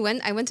actually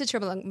went to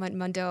Trolong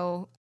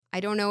Mondo. I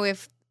don't know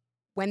if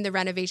when the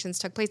renovations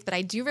took place, but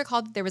I do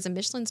recall that there was a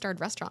Michelin-starred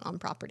restaurant on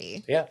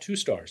property. Yeah, 2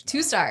 stars. Now.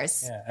 2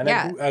 stars. Yeah, and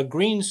a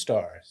green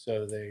star.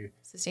 So they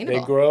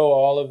grow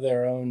all of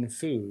their own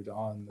food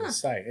on the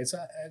site. It's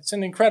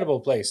an incredible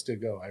place to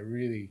go.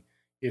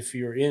 If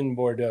you're in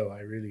Bordeaux,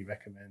 I really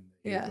recommend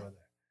that you go there.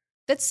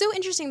 That's so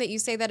interesting that you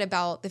say that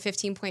about the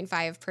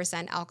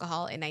 15.5%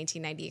 alcohol in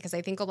 1990, because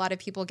I think a lot of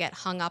people get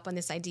hung up on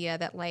this idea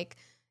that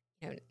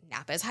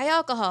Napa is high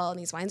alcohol and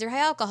these wines are high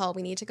alcohol.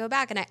 We need to go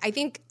back. And I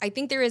think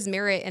there is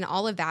merit in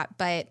all of that.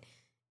 But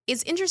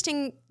it's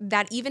interesting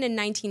that even in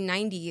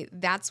 1990,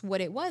 that's what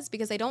it was,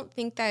 because I don't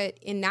think that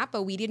in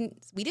Napa we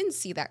didn't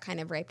see that kind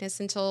of ripeness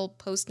until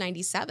post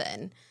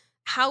 97.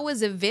 How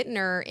as a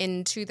vintner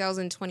in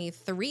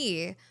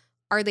 2023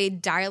 are they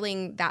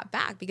dialing that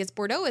back? Because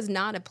Bordeaux is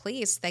not a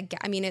place that,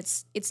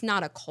 it's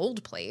not a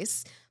cold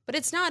place, but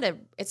it's not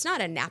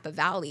a Napa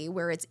Valley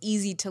where it's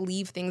easy to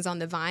leave things on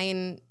the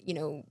vine,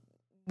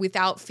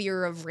 without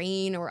fear of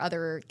rain or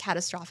other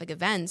catastrophic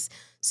events.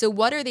 So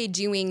what are they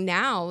doing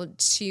now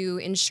to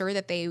ensure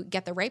that they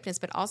get the ripeness,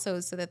 but also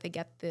so that they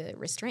get the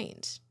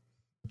restraint?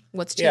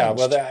 What's changed? Yeah,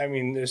 well,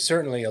 there's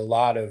certainly a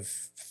lot of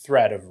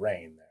threat of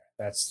rain there.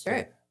 That's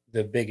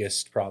the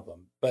biggest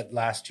problem. But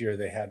last year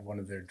they had one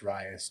of their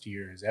driest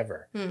years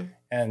ever.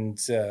 And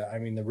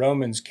the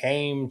Romans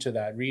came to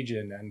that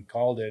region and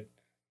called it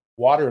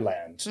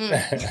Waterland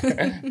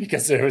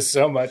because there was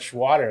so much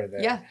water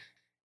there. Yeah.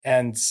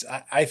 And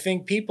I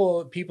think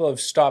people have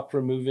stopped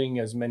removing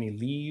as many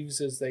leaves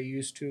as they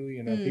used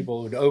to.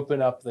 People would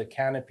open up the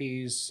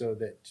canopies so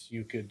that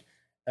you could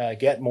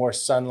get more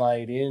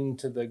sunlight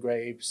into the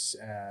grapes,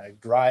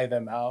 dry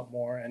them out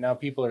more. And now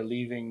people are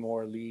leaving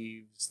more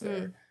leaves.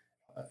 They're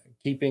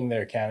keeping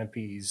their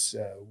canopies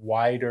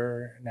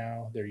wider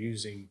now. They're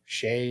using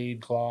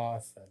shade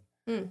cloth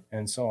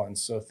and so on.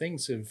 So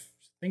things have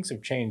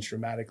changed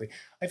dramatically.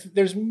 I think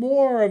there's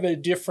more of a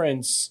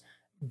difference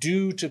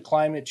due to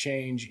climate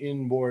change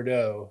in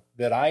Bordeaux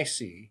that I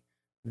see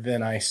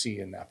than I see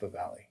in Napa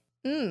Valley.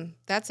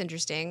 That's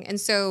interesting. And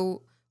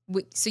so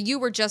you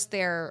were just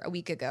there a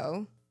week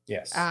ago.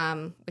 Yes.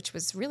 Which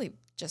was really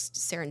just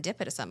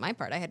serendipitous on my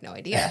part. I had no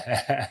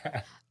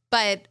idea.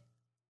 But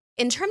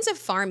in terms of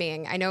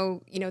farming, I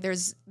know,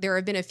 there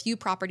have been a few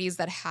properties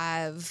that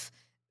have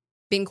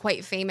been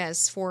quite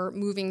famous for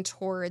moving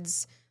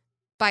towards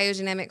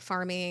biodynamic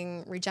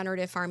farming,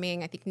 regenerative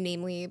farming. I think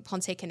namely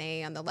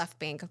Pontet-Canet on the left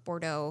bank of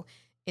Bordeaux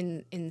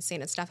in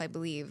Saint-Eustache, I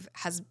believe,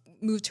 has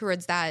moved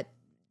towards that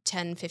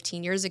 10,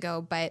 15 years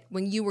ago. But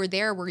when you were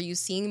there, were you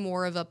seeing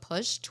more of a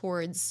push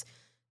towards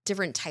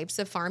different types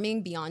of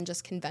farming beyond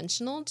just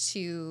conventional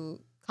to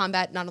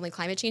combat not only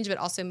climate change, but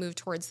also move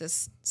towards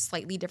this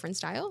slightly different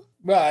style?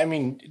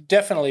 Well,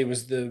 definitely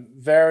was the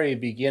very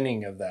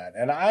beginning of that.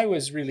 And I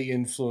was really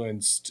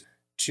influenced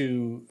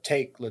to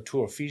take La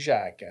Tour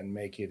Figeac and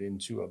make it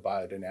into a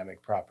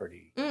biodynamic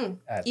property.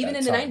 Even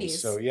in the 90s.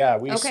 So yeah,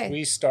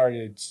 we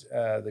started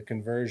the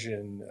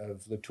conversion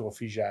of La Tour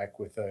Figeac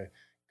with a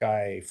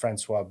guy,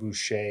 Francois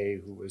Boucher,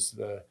 who was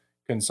the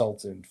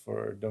consultant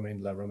for Domaine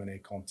de la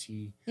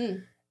Romanée-Conti,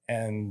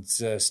 and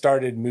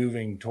started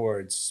moving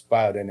towards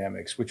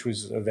biodynamics, which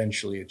was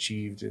eventually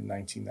achieved in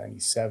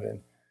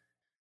 1997.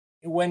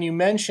 When you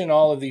mention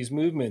all of these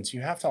movements,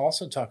 you have to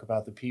also talk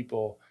about the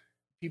people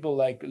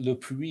like Le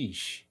Puy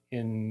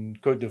in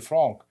Côte de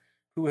France,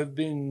 who have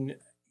been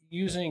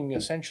using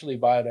essentially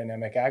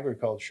biodynamic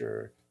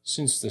agriculture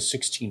since the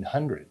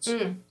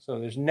 1600s. So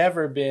there's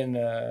never been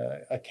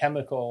a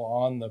chemical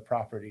on the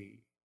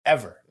property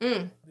ever.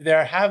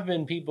 There have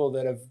been people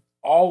that have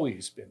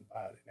always been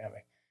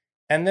biodynamic.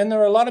 And then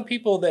there are a lot of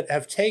people that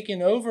have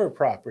taken over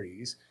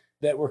properties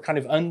that were kind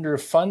of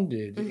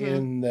underfunded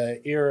in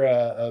the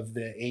era of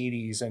the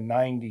 80s and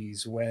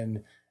 90s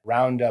when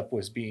Roundup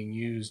was being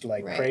used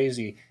like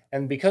crazy.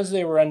 And because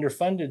they were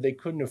underfunded, they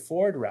couldn't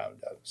afford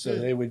Roundup. So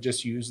they would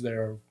just use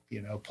their,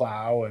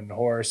 plow and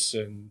horse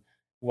and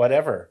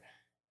whatever.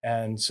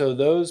 And so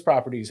those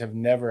properties have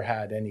never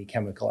had any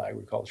chemical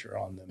agriculture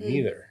on them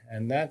either.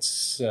 And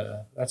that's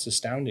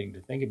astounding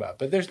to think about.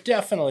 But there's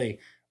definitely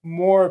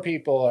more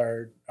people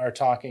are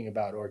talking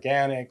about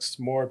organics.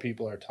 More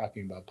people are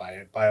talking about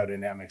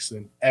biodynamics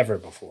than ever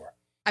before.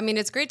 I mean,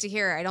 it's great to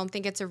hear. I don't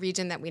think it's a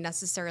region that we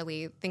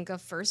necessarily think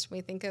of first when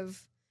we think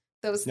of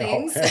those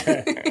things.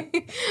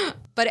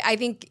 But I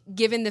think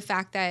given the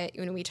fact that,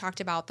 we talked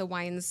about the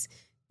wines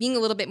being a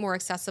little bit more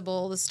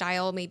accessible, the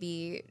style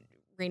maybe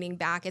reining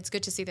back, it's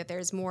good to see that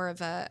there's more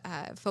of a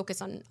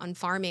focus on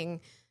farming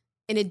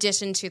in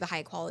addition to the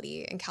high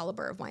quality and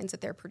caliber of wines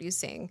that they're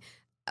producing.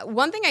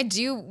 One thing I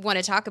do want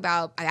to talk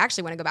about, I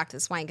actually want to go back to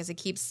this wine because it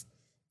keeps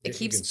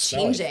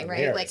changing, right?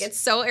 Here. Like it's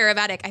so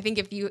aromatic. I think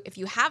if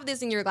you have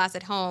this in your glass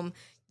at home,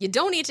 you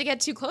don't need to get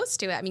too close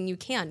to it. I mean, you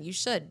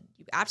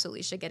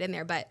absolutely should get in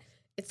there, but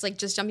it's like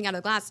just jumping out of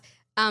the glass.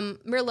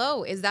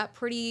 Merlot, is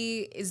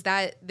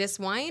that this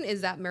wine?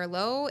 Is that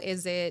Merlot?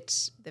 Is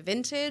it the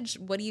vintage?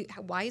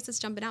 Why is this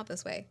jumping out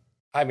this way?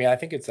 I mean, I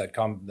think it's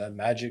that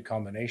magic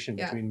combination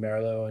between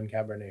Merlot and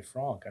Cabernet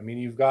Franc. I mean,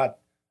 you've got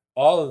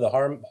all of the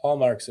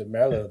hallmarks of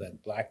Merlot,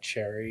 that black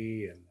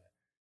cherry and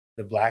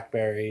the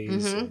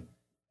blackberries.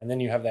 And then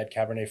you have that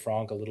Cabernet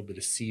Franc, a little bit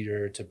of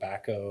cedar,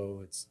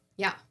 tobacco. It's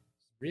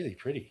really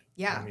pretty.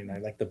 Yeah. I mean, I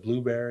like the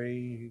blueberry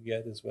you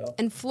get as well.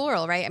 And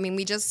floral, right? I mean,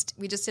 we just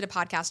did a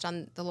podcast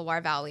on the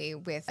Loire Valley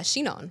with a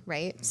Chinon,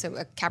 right? So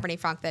a Cabernet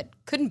Franc that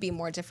couldn't be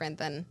more different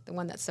than the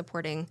one that's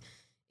supporting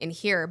in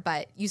here,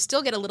 but you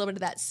still get a little bit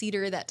of that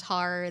cedar, that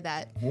tar,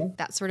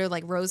 that sort of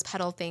like rose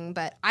petal thing.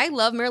 But I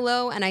love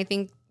Merlot, and I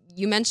think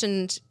you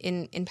mentioned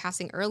in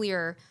passing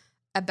earlier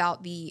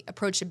about the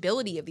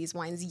approachability of these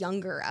wines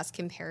younger as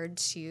compared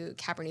to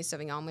Cabernet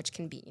Sauvignon, which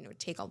can be,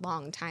 take a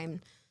long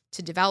time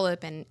to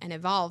develop and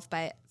evolve.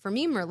 But for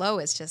me,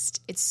 Merlot is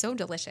it's so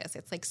delicious.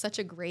 It's like such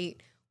a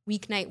great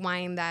weeknight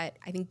wine that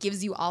I think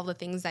gives you all the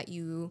things that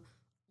you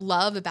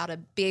love about a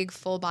big,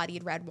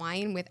 full-bodied red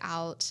wine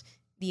without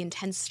the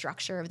intense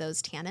structure of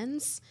those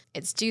tannins.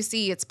 It's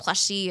juicy, it's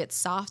plushy, it's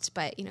soft,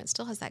 but, it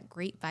still has that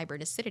great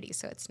vibrant acidity.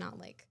 So it's not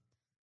like,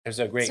 it's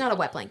not a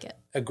wet blanket.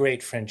 A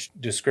great French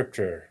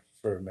descriptor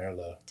for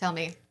Merlot. Tell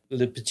me.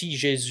 Le petit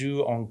Jésus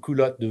en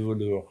culotte de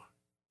velours.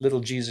 Little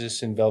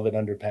Jesus in velvet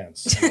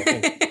underpants.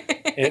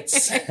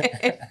 It's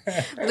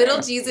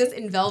Little Jesus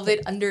in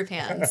velvet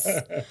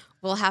underpants.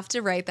 We'll have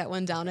to write that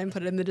one down and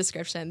put it in the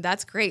description.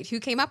 That's great. Who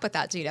came up with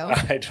that, do you know?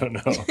 I don't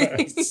know.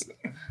 It's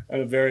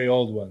a very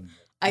old one.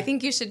 I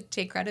think you should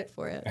take credit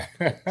for it.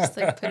 Just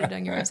like put it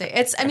on your website.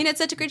 It's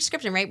such a great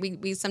description, right?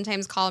 We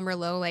sometimes call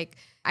Merlot like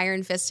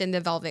Iron Fist in the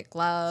velvet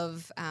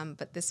glove,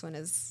 but this one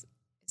is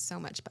so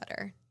much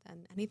better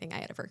than anything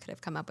I ever could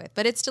have come up with.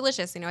 But it's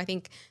delicious. I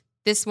think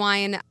this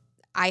wine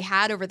I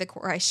had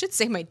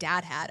my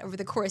dad had over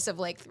the course of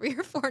like 3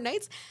 or 4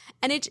 nights.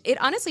 And it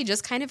honestly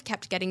just kind of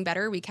kept getting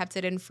better. We kept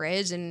it in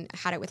fridge and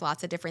had it with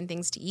lots of different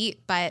things to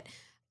eat. But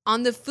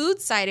on the food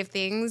side of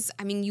things,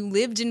 I mean, you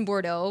lived in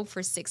Bordeaux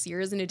for 6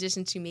 years in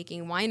addition to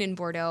making wine in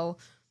Bordeaux.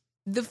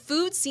 The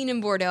food scene in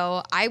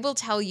Bordeaux, I will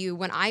tell you,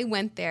 when I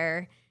went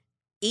there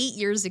 8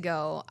 years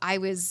ago, I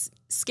was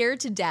scared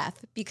to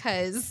death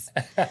because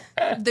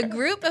the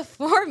group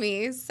before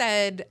me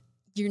said,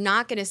 you're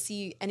not going to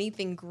see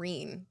anything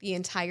green the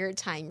entire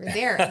time you're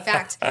there. In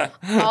fact,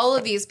 all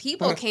of these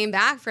people came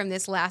back from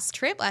this last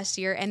trip last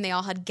year and they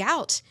all had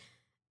gout.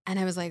 And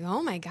I was like,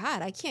 oh my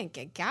God, I can't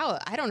get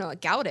gout. I don't know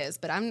what gout is,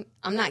 but I'm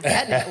not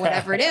getting it,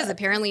 whatever it is.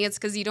 Apparently it's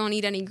because you don't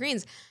eat any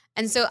greens.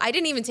 And so I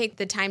didn't even take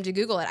the time to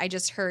Google it. I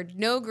just heard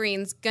no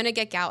greens, gonna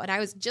get gout. And I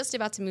was just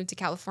about to move to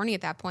California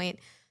at that point.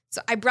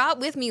 So I brought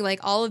with me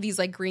like all of these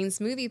like green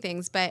smoothie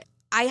things. But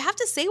I have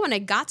to say, when I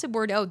got to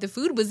Bordeaux, the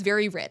food was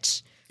very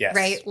rich. Yes.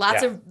 Right?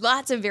 Lots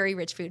of very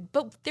rich food.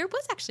 But there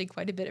was actually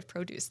quite a bit of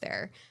produce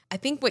there. I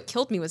think what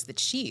killed me was the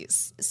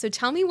cheese. So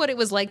tell me what it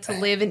was like to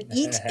live and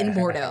eat in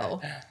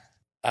Bordeaux.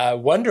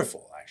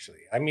 Wonderful,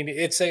 actually. I mean,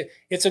 it's a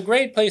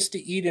great place to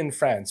eat in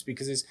France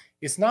because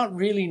it's not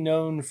really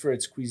known for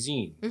its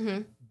cuisine.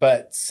 Mm-hmm.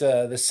 But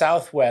the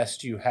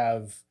Southwest, you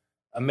have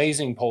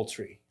amazing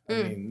poultry.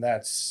 I mean,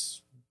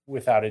 that's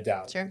without a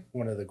doubt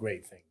one of the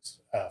great things.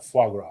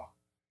 Foie gras.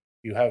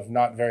 You have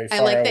not very far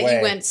away. I like that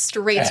you went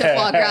straight to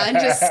foie gras and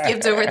just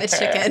skipped over the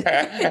chicken.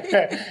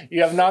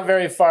 You have not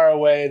very far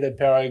away the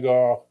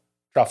Périgord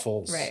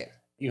truffles. Right.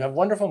 You have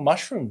wonderful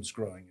mushrooms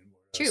growing in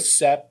Bordeaux. True.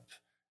 Cèpe,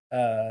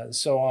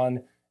 so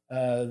on.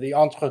 The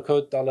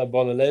entrecôte à la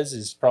bordelaise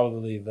is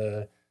probably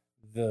the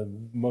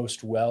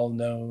most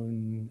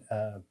well-known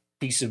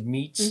piece of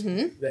meat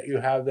that you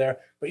have there.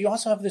 But you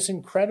also have this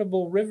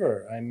incredible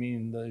river. I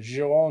mean, the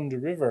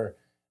Gironde River.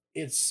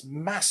 It's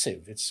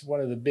massive. It's one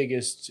of the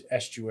biggest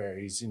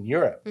estuaries in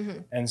Europe.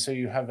 Mm-hmm. And so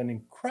you have an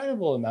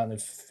incredible amount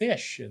of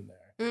fish in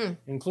there,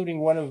 including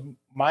one of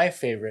my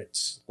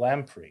favorites,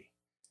 lamprey.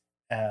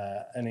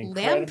 An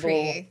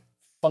incredible,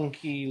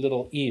 funky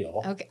little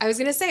eel. Okay, I was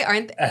going to say,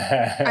 aren't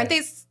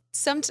they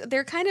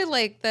they're kind of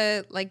like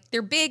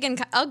they're big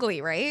and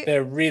ugly, right?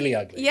 They're really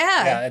ugly.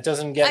 Yeah. It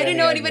doesn't get I didn't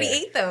know anybody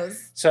ate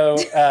those. So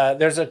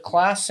there's a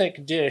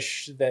classic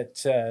dish that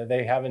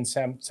they have in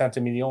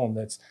Saint-Emilion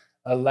that's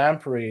a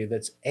lamprey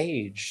that's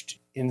aged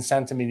in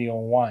Saint-Emilion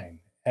wine.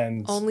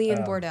 And only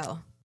in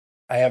Bordeaux.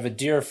 I have a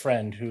dear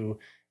friend who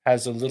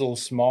has a little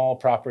small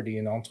property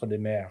in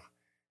Entre-deux-Mers,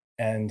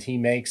 and he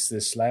makes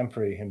this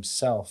lamprey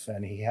himself,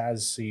 and he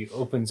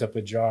opens up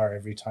a jar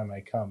every time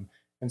I come.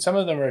 And some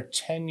of them are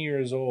 10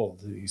 years old,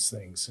 these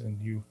things.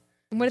 And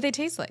what do they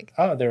taste like?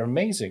 Oh, they're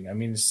amazing. I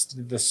mean, it's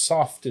the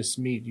softest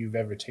meat you've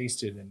ever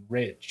tasted, and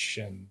rich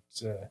and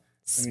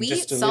sweet,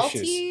 just delicious.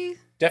 salty.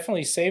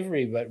 Definitely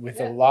savory, but with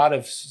a lot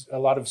of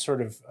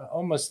sort of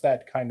almost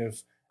that kind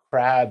of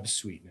crab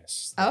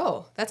sweetness.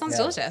 Oh, that sounds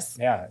delicious.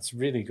 Yeah, it's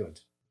really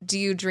good. Do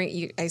you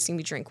drink? I assume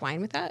you drink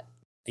wine with that.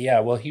 Yeah,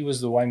 well, he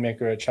was the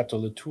winemaker at Chateau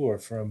Latour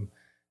from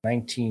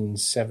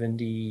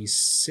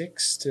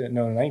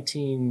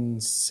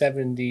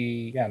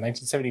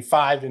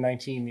 1975 to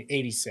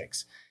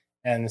 1986.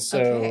 And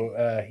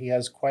so he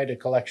has quite a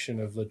collection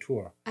of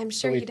Latour. I'm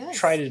sure he does.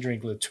 Try to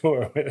drink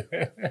Latour.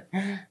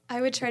 I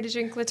would try to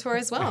drink Latour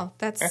as well.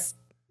 That's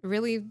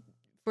really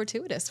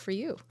fortuitous for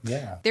you.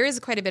 Yeah. There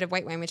is quite a bit of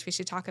white wine, which we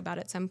should talk about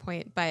at some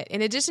point. But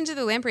in addition to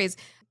the lampreys,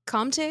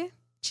 Comté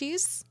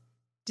cheese.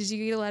 Did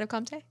you eat a lot of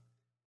Comté?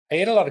 I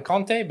ate a lot of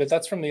Comté, but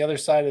that's from the other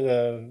side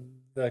of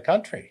the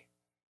country.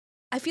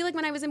 I feel like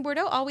when I was in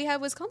Bordeaux, all we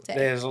had was Comté.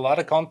 There's a lot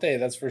of Comté,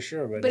 that's for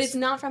sure. But it's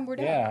not from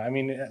Bordeaux. Yeah, I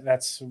mean,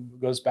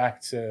 goes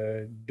back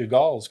to de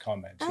Gaulle's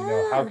comment. You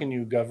know, how can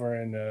you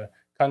govern a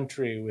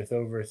country with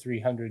over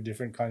 300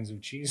 different kinds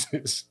of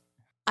cheeses?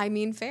 I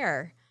mean,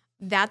 fair.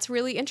 That's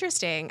really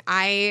interesting.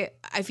 I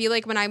feel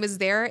like when I was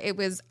there,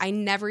 I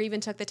never even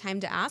took the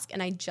time to ask,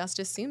 and I just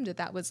assumed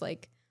that was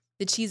like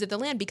the cheese of the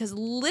land, because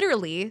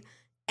literally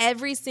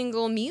every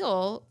single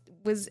meal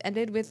was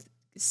ended with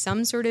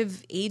some sort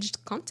of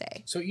aged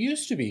Comté. So it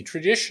used to be,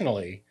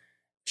 traditionally,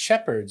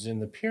 shepherds in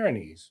the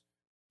Pyrenees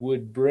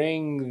would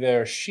bring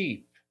their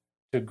sheep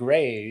to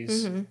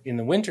graze in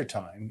the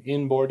wintertime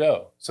in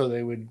Bordeaux. So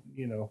they would,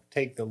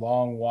 take the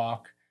long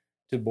walk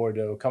to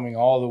Bordeaux, coming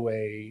all the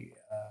way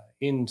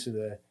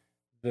into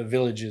the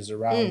villages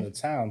around the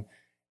town.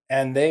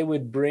 And they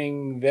would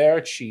bring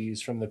their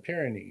cheese from the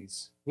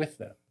Pyrenees with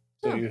them.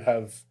 So you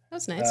have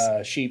that's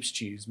nice. Sheep's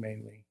cheese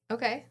mainly.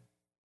 Okay.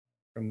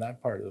 From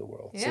that part of the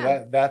world.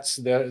 Yeah.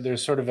 So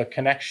there's sort of a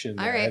connection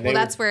there. All right. Well,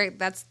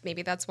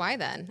 maybe that's why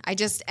then. I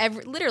just,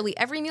 literally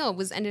every meal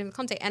was ended with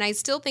Comté. And I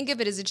still think of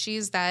it as a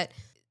cheese that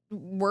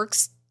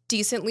works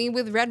decently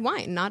with red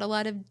wine. Not a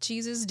lot of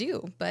cheeses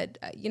do. But,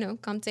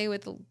 Comté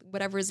with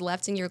whatever is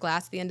left in your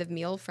glass at the end of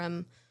meal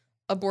from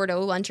a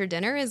Bordeaux lunch or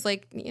dinner is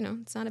like,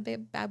 it's not a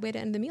bad way to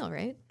end the meal,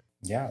 right?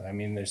 Yeah. I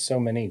mean, there's so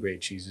many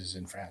great cheeses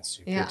in France.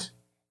 You could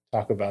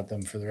talk about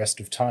them for the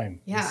rest of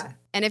time. Yeah.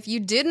 And if you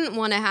didn't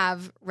want to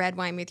have red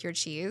wine with your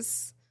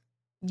cheese,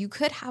 you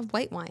could have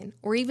white wine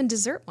or even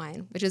dessert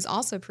wine, which is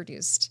also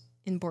produced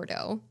in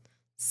Bordeaux.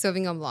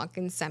 Sauvignon Blanc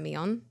and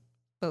Semillon,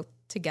 both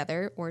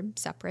together or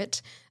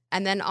separate.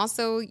 And then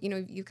also,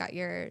 you've got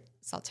your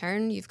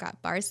Sauterne, you've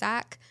got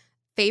Barsac.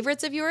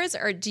 Favorites of yours,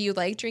 or do you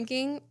like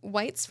drinking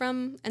whites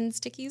and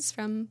stickies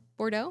from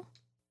Bordeaux?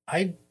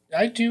 I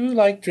do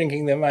like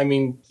drinking them. I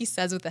mean, he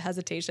says with a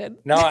hesitation.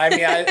 No, I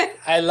mean,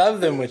 I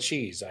love them with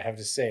cheese. I have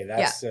to say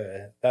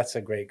that's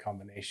a great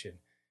combination.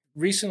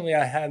 Recently,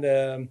 I had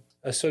a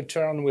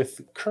Sauterne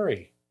with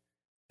curry.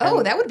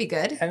 That would be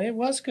good. And it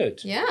was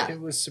good. Yeah,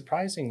 it was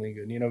surprisingly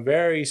good.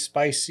 Very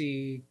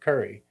spicy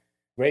curry.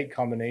 Great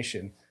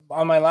combination.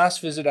 On my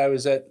last visit, I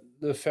was at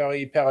the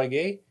Ferry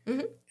Perregay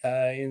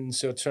in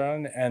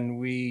Sauterne, and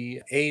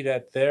we ate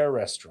at their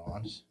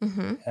restaurant,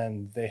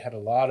 and they had a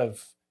lot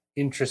of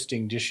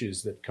interesting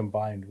dishes that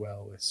combined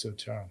well with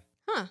Sauterne.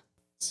 Huh.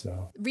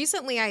 So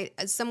recently,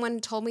 someone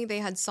told me they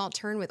had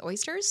Sauterne with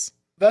oysters.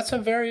 That's a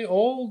very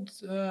old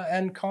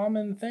and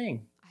common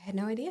thing. I had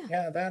no idea.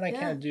 Yeah, that I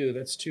can't do.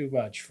 That's too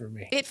much for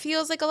me. It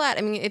feels like a lot.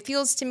 I mean, it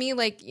feels to me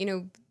like,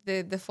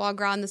 the foie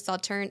gras and the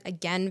sauterne,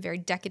 again, very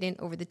decadent,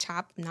 over the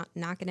top. I'm not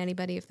knocking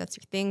anybody if that's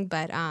your thing,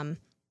 but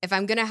if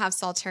I'm gonna have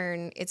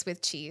sauterne, it's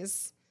with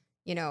cheese.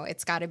 You know,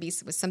 it's got to be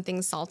with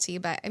something salty.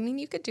 But I mean,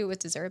 you could do it with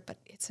dessert, but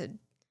it's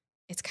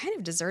kind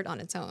of dessert on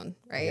its own,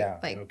 right? Yeah,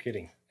 like, no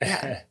kidding.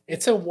 Yeah.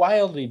 It's a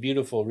wildly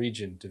beautiful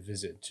region to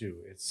visit too.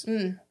 It's,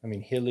 I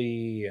mean,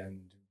 hilly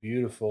and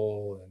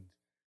beautiful,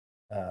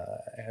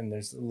 and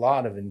there's a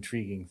lot of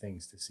intriguing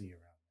things to see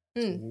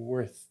around.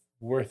 It's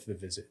worth the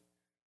visit.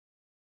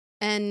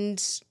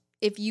 And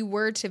if you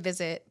were to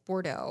visit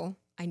Bordeaux,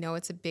 I know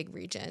it's a big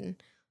region,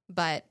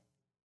 but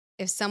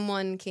if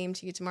someone came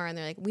to you tomorrow and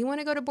they're like, we want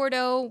to go to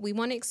Bordeaux, we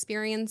want to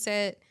experience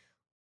it,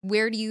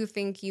 where do you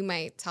think you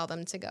might tell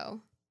them to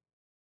go?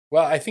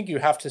 Well, I think you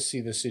have to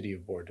see the city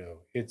of Bordeaux.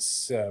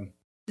 It's the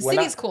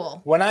city's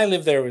cool. When I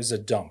lived there, it was a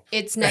dump.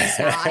 It's nice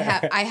now.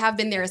 I have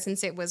been there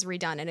since it was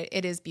redone, and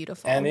it is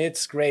beautiful. And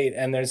it's great.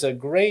 And there's a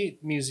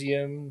great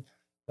museum,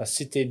 La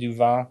Cité du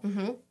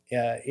Vin,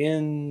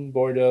 in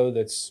Bordeaux.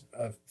 That's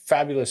a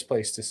fabulous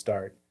place to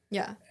start.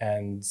 Yeah.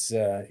 And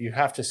you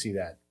have to see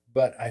that.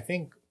 But I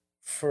think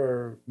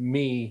for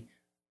me,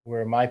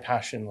 where my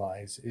passion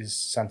lies is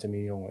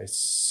Saint-Emilion. It's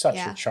such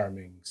a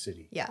charming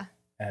city. Yeah.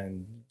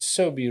 And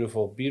so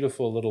beautiful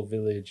little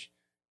village.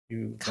 You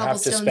have to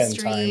Cobblestone spend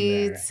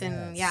streets time there.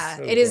 And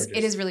so it is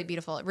gorgeous. really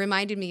beautiful. It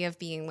reminded me of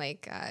being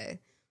like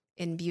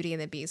in Beauty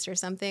and the Beast or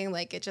something.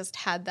 Like it just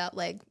had that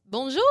like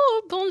bonjour.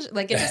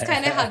 Like it just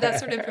kind of had that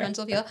sort of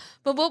provincial feel.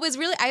 But what was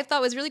really I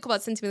thought was really cool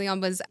about Saint-Emilion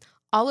was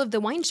all of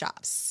the wine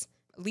shops.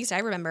 At least I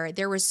remember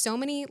there were so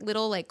many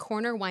little like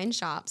corner wine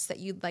shops that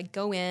you'd like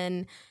go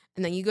in.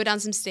 And then you go down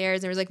some stairs,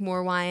 and there was like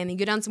more wine. And you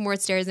go down some more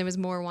stairs, and there was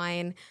more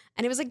wine.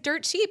 And it was like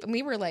dirt cheap. And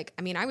we were like,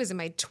 I mean, I was in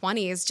my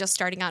 20s just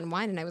starting out in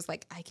wine. And I was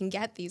like, I can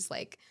get these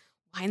like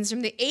wines from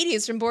the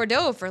 80s from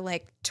Bordeaux for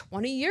like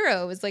 20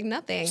 euro. It was like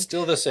nothing.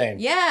 Still the same.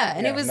 Yeah.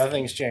 And it was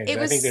nothing's changed.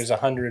 I think there's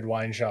 100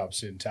 wine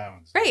shops in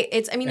towns. Right.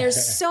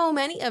 There's so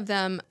many of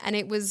them. And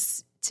it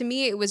was, to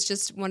me, it was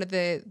just one of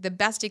the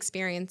best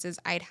experiences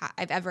I've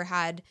ever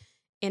had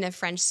in a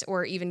French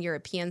or even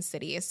European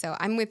city. So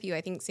I'm with you.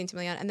 I think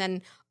Saint-Emilion. And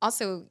then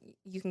also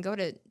you can go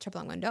to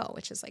Triple-Languedoc,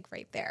 which is like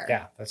right there.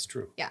 Yeah, that's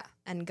true. Yeah.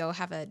 And go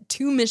have a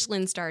 2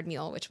 Michelin starred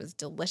meal, which was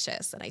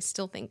delicious. And I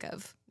still think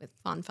of with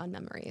fond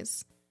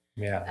memories.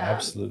 Yeah,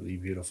 absolutely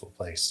beautiful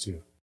place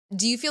too.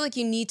 Do you feel like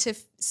you need to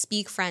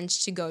speak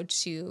French to go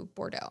to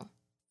Bordeaux?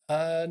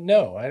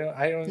 No, I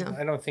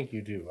don't think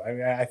you do. I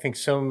mean, I think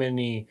so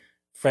many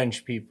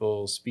French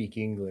people speak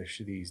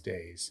English these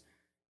days.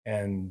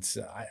 And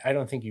I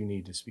don't think you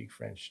need to speak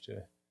French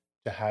to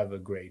have a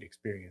great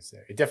experience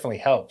there. It definitely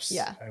helps.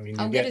 Yeah. I mean,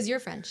 how good is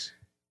your French?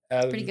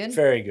 Pretty good?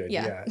 Very good,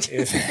 yeah.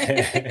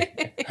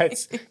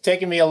 It's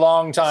taken me a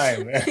long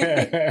time.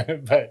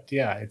 But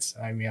yeah,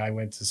 I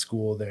went to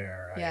school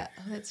there. Yeah,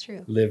 that's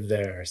true. Lived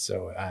there.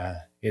 So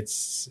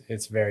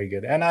it's very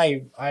good. And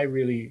I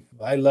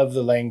love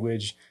the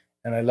language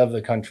and I love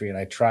the country and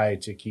I try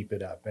to keep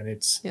it up. And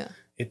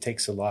it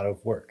takes a lot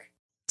of work.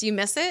 Do you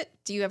miss it?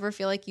 Do you ever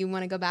feel like you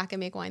want to go back and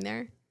make wine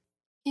there?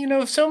 You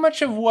know, so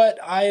much of what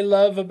I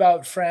love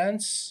about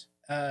France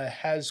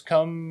has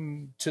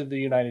come to the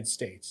United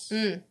States.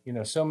 You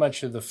know, so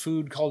much of the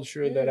food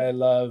culture that I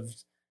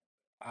loved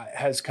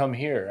has come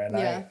here. And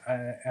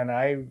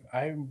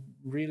I'm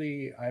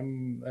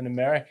an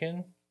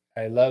American.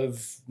 I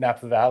love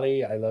Napa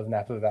Valley. I love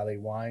Napa Valley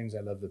wines.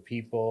 I love the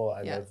people.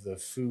 I love the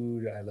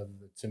food. I love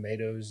the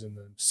tomatoes in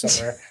the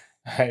summer.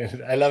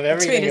 I love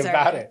everything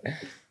about it.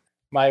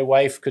 My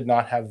wife could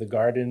not have the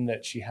garden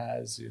that she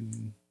has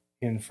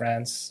in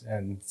France,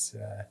 and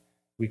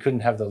we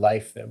couldn't have the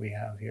life that we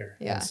have here.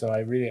 Yeah. And so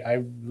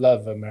I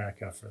love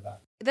America for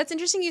that. That's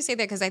interesting you say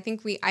that because I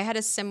think I had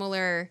a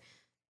similar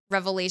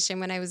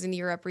revelation when I was in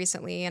Europe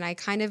recently, and I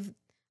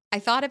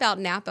thought about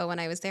Napa when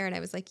I was there, and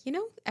I was like, you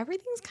know,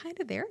 everything's kind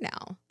of there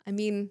now. I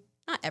mean,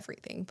 not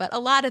everything, but a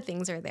lot of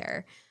things are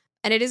there.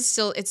 And it's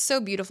so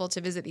beautiful to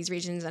visit these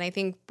regions. And I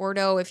think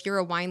Bordeaux, if you're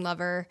a wine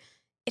lover,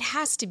 it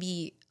has to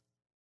be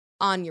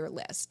on your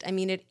list. I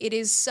mean, it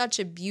is such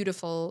a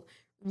beautiful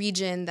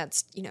region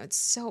that's, you know, it's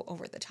so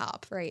over the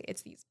top, right?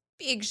 It's these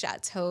big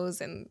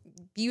chateaus and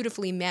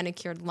beautifully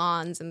manicured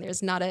lawns, and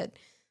there's not a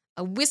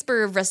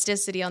whisper of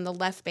rusticity on the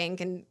left bank,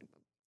 and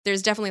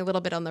there's definitely a little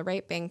bit on the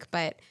right bank.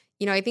 But,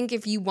 you know, I think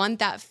if you want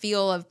that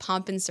feel of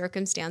pomp and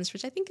circumstance,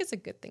 which I think is a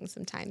good thing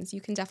sometimes, you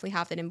can definitely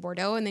have that in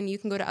Bordeaux, and then you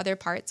can go to other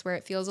parts where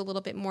it feels a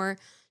little bit more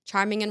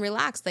charming and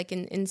relaxed, like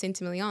in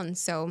Saint-Emilion.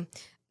 So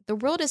the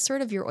world is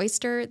sort of your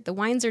oyster. The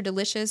wines are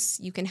delicious.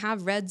 You can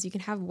have reds, you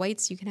can have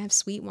whites, you can have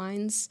sweet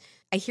wines.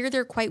 I hear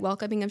they're quite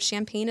welcoming of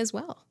champagne as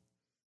well.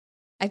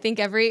 I think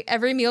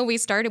every meal we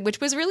started, which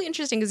was really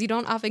interesting because you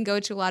don't often go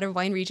to a lot of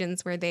wine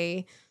regions where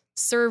they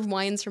serve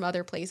wines from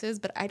other places.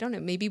 But I don't know,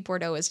 maybe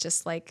Bordeaux is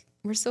just like,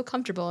 we're so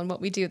comfortable in what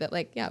we do that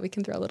like, yeah, we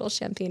can throw a little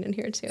champagne in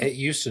here too. It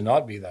used to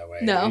not be that way.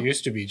 No. It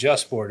used to be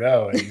just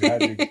Bordeaux, and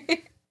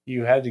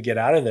you had to get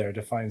out of there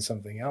to find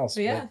something else.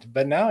 Yeah.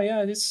 But now,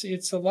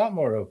 it's a lot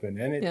more open,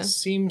 and it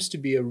seems to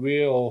be a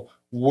real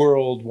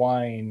world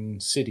wine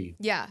city.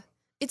 Yeah.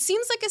 it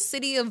seems like a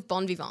city of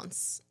bon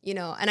vivants, you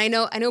know, and I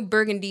know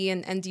Burgundy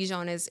and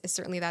Dijon is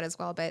certainly that as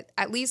well. But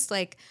at least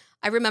like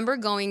I remember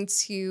going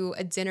to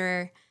a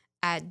dinner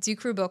at Du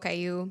Cru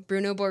Beaucaillou,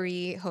 Bruno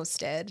Bory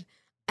hosted.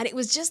 And it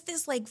was just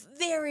this like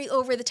very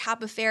over the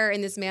top affair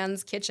in this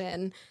man's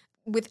kitchen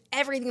with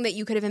everything that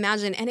you could have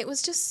imagined. And it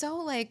was just so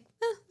like,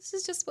 this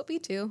is just what we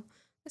do.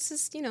 This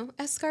is, you know,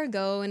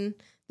 escargot and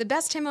the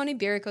best Timon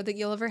Iberico that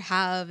you'll ever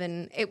have.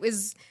 And it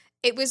was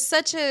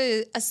such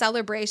a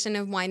celebration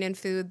of wine and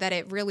food that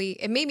it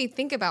made me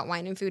think about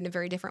wine and food in a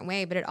very different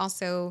way. But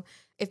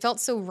it felt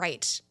so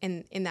right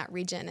in that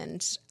region.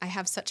 And I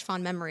have such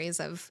fond memories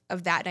of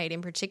that night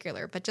in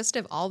particular, but just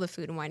of all the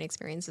food and wine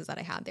experiences that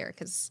I had there,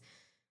 because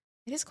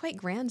it is quite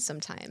grand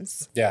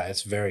sometimes. Yeah,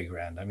 it's very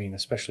grand. I mean,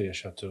 especially a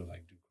chateau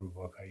like Du Cru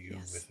Beaucaillou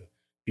with a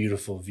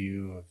beautiful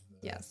view of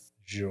the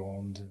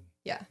Gironde.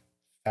 Yeah.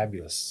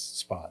 Fabulous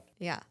spot.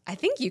 Yeah, I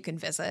think you can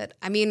visit.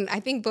 I mean, I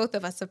think both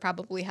of us have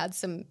probably had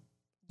some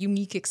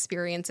unique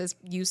experiences,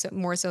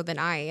 more so than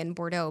I, in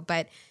Bordeaux,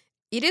 but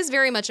it is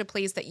very much a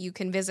place that you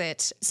can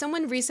visit.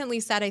 Someone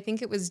recently said, I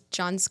think it was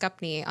John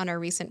Scupney on our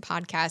recent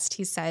podcast,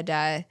 he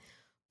said,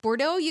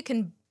 Bordeaux, you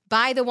can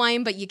buy the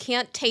wine, but you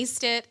can't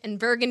taste it. In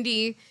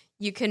Burgundy,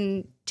 you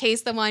can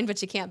taste the wine,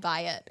 but you can't buy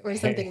it, or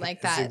something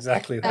like that. That's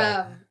exactly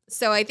that.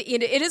 So it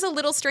is a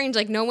little strange.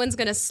 Like, no one's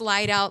going to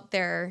slide out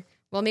their,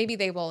 well, maybe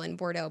they will in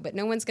Bordeaux, but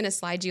no one's going to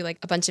slide you like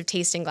a bunch of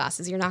tasting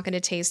glasses. You're not going to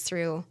taste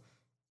through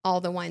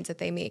all the wines that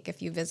they make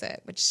if you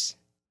visit, which,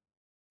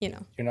 you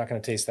know. You're not going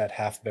to taste that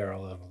half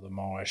barrel of Le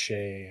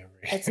Montrachet.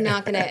 It's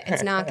not going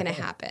to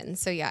happen.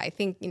 So yeah, I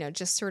think, you know,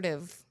 just sort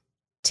of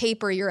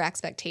taper your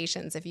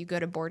expectations. If you go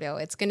to Bordeaux,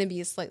 it's going to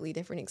be a slightly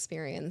different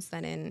experience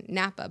than in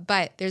Napa,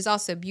 but there's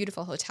also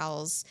beautiful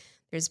hotels.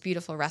 There's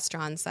beautiful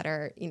restaurants that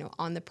are, you know,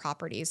 on the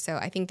property. So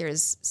I think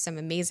there's some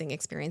amazing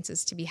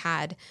experiences to be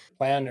had.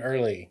 Plan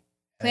early.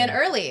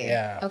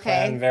 Yeah. Okay.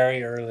 Plan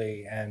very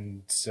early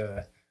and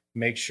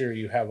make sure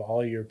you have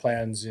all your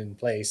plans in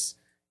place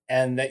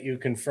and that you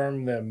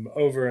confirm them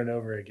over and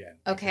over again.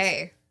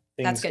 Okay.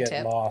 Things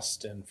get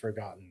lost and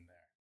forgotten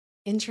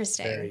there.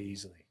 Interesting. Very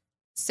easily.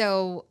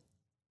 So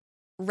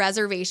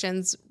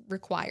reservations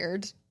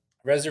required.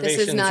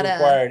 Reservations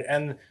required.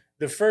 And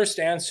the first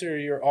answer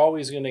you're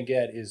always going to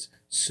get is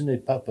 "Ce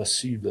n'est pas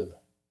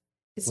possible."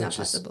 It's not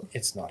possible.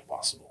 It's not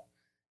possible.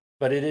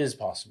 But it is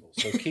possible.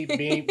 So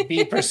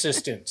be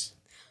persistent.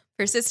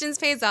 Persistence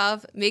pays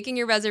off. Making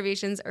your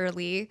reservations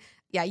early.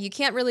 Yeah, you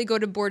can't really go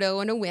to Bordeaux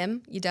on a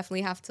whim. You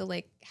definitely have to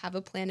like have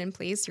a plan in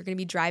place. You're going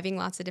to be driving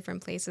lots of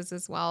different places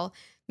as well.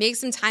 Make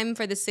some time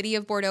for the city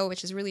of Bordeaux,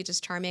 which is really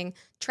just charming.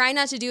 Try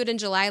not to do it in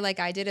July like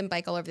I did and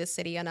bike all over the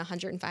city on a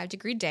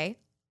 105-degree day.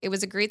 It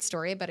was a great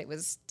story, but it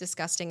was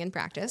disgusting in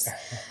practice.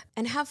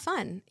 And have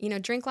fun. You know,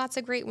 drink lots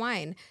of great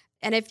wine.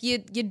 And if you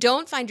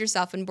don't find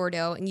yourself in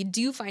Bordeaux and you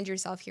do find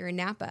yourself here in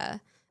Napa,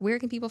 where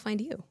can people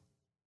find you?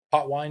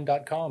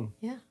 Pottwine.com.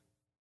 Yeah.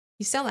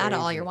 You sell out of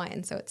all your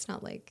wines, so it's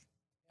not like,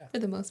 for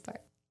the most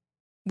part.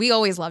 We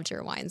always loved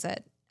your wines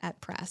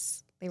at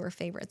Press. They were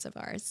favorites of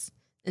ours,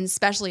 and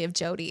especially of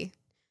Jody.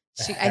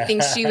 I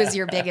think she was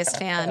your biggest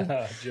fan.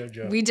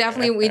 Jojo. We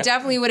definitely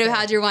would have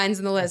had your wines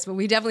in the list, but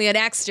we definitely had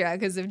extra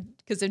because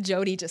of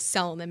Jody just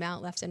selling them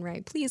out left and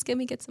right. Please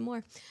get some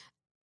more.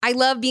 I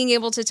love being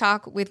able to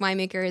talk with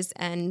winemakers,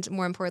 and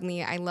more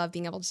importantly, I love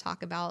being able to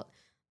talk about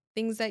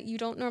things that you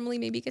don't normally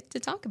maybe get to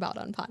talk about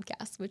on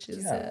podcasts, which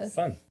is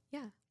fun.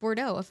 Yeah,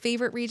 Bordeaux, a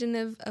favorite region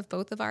of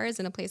both of ours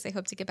and a place I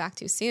hope to get back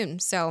to soon.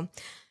 So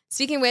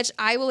speaking of which,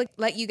 I will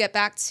let you get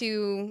back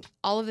to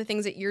all of the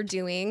things that you're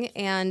doing,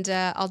 and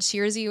I'll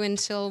cheers you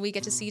until we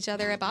get to see each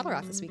other at Bottle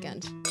Rock this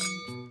weekend.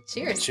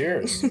 Cheers.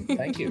 Cheers.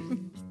 Thank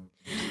you.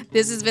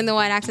 This has been the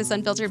Wine Access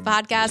Unfiltered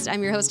podcast.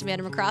 I'm your host,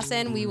 Amanda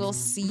McCrossan. We will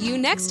see you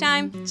next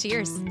time.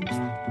 Cheers.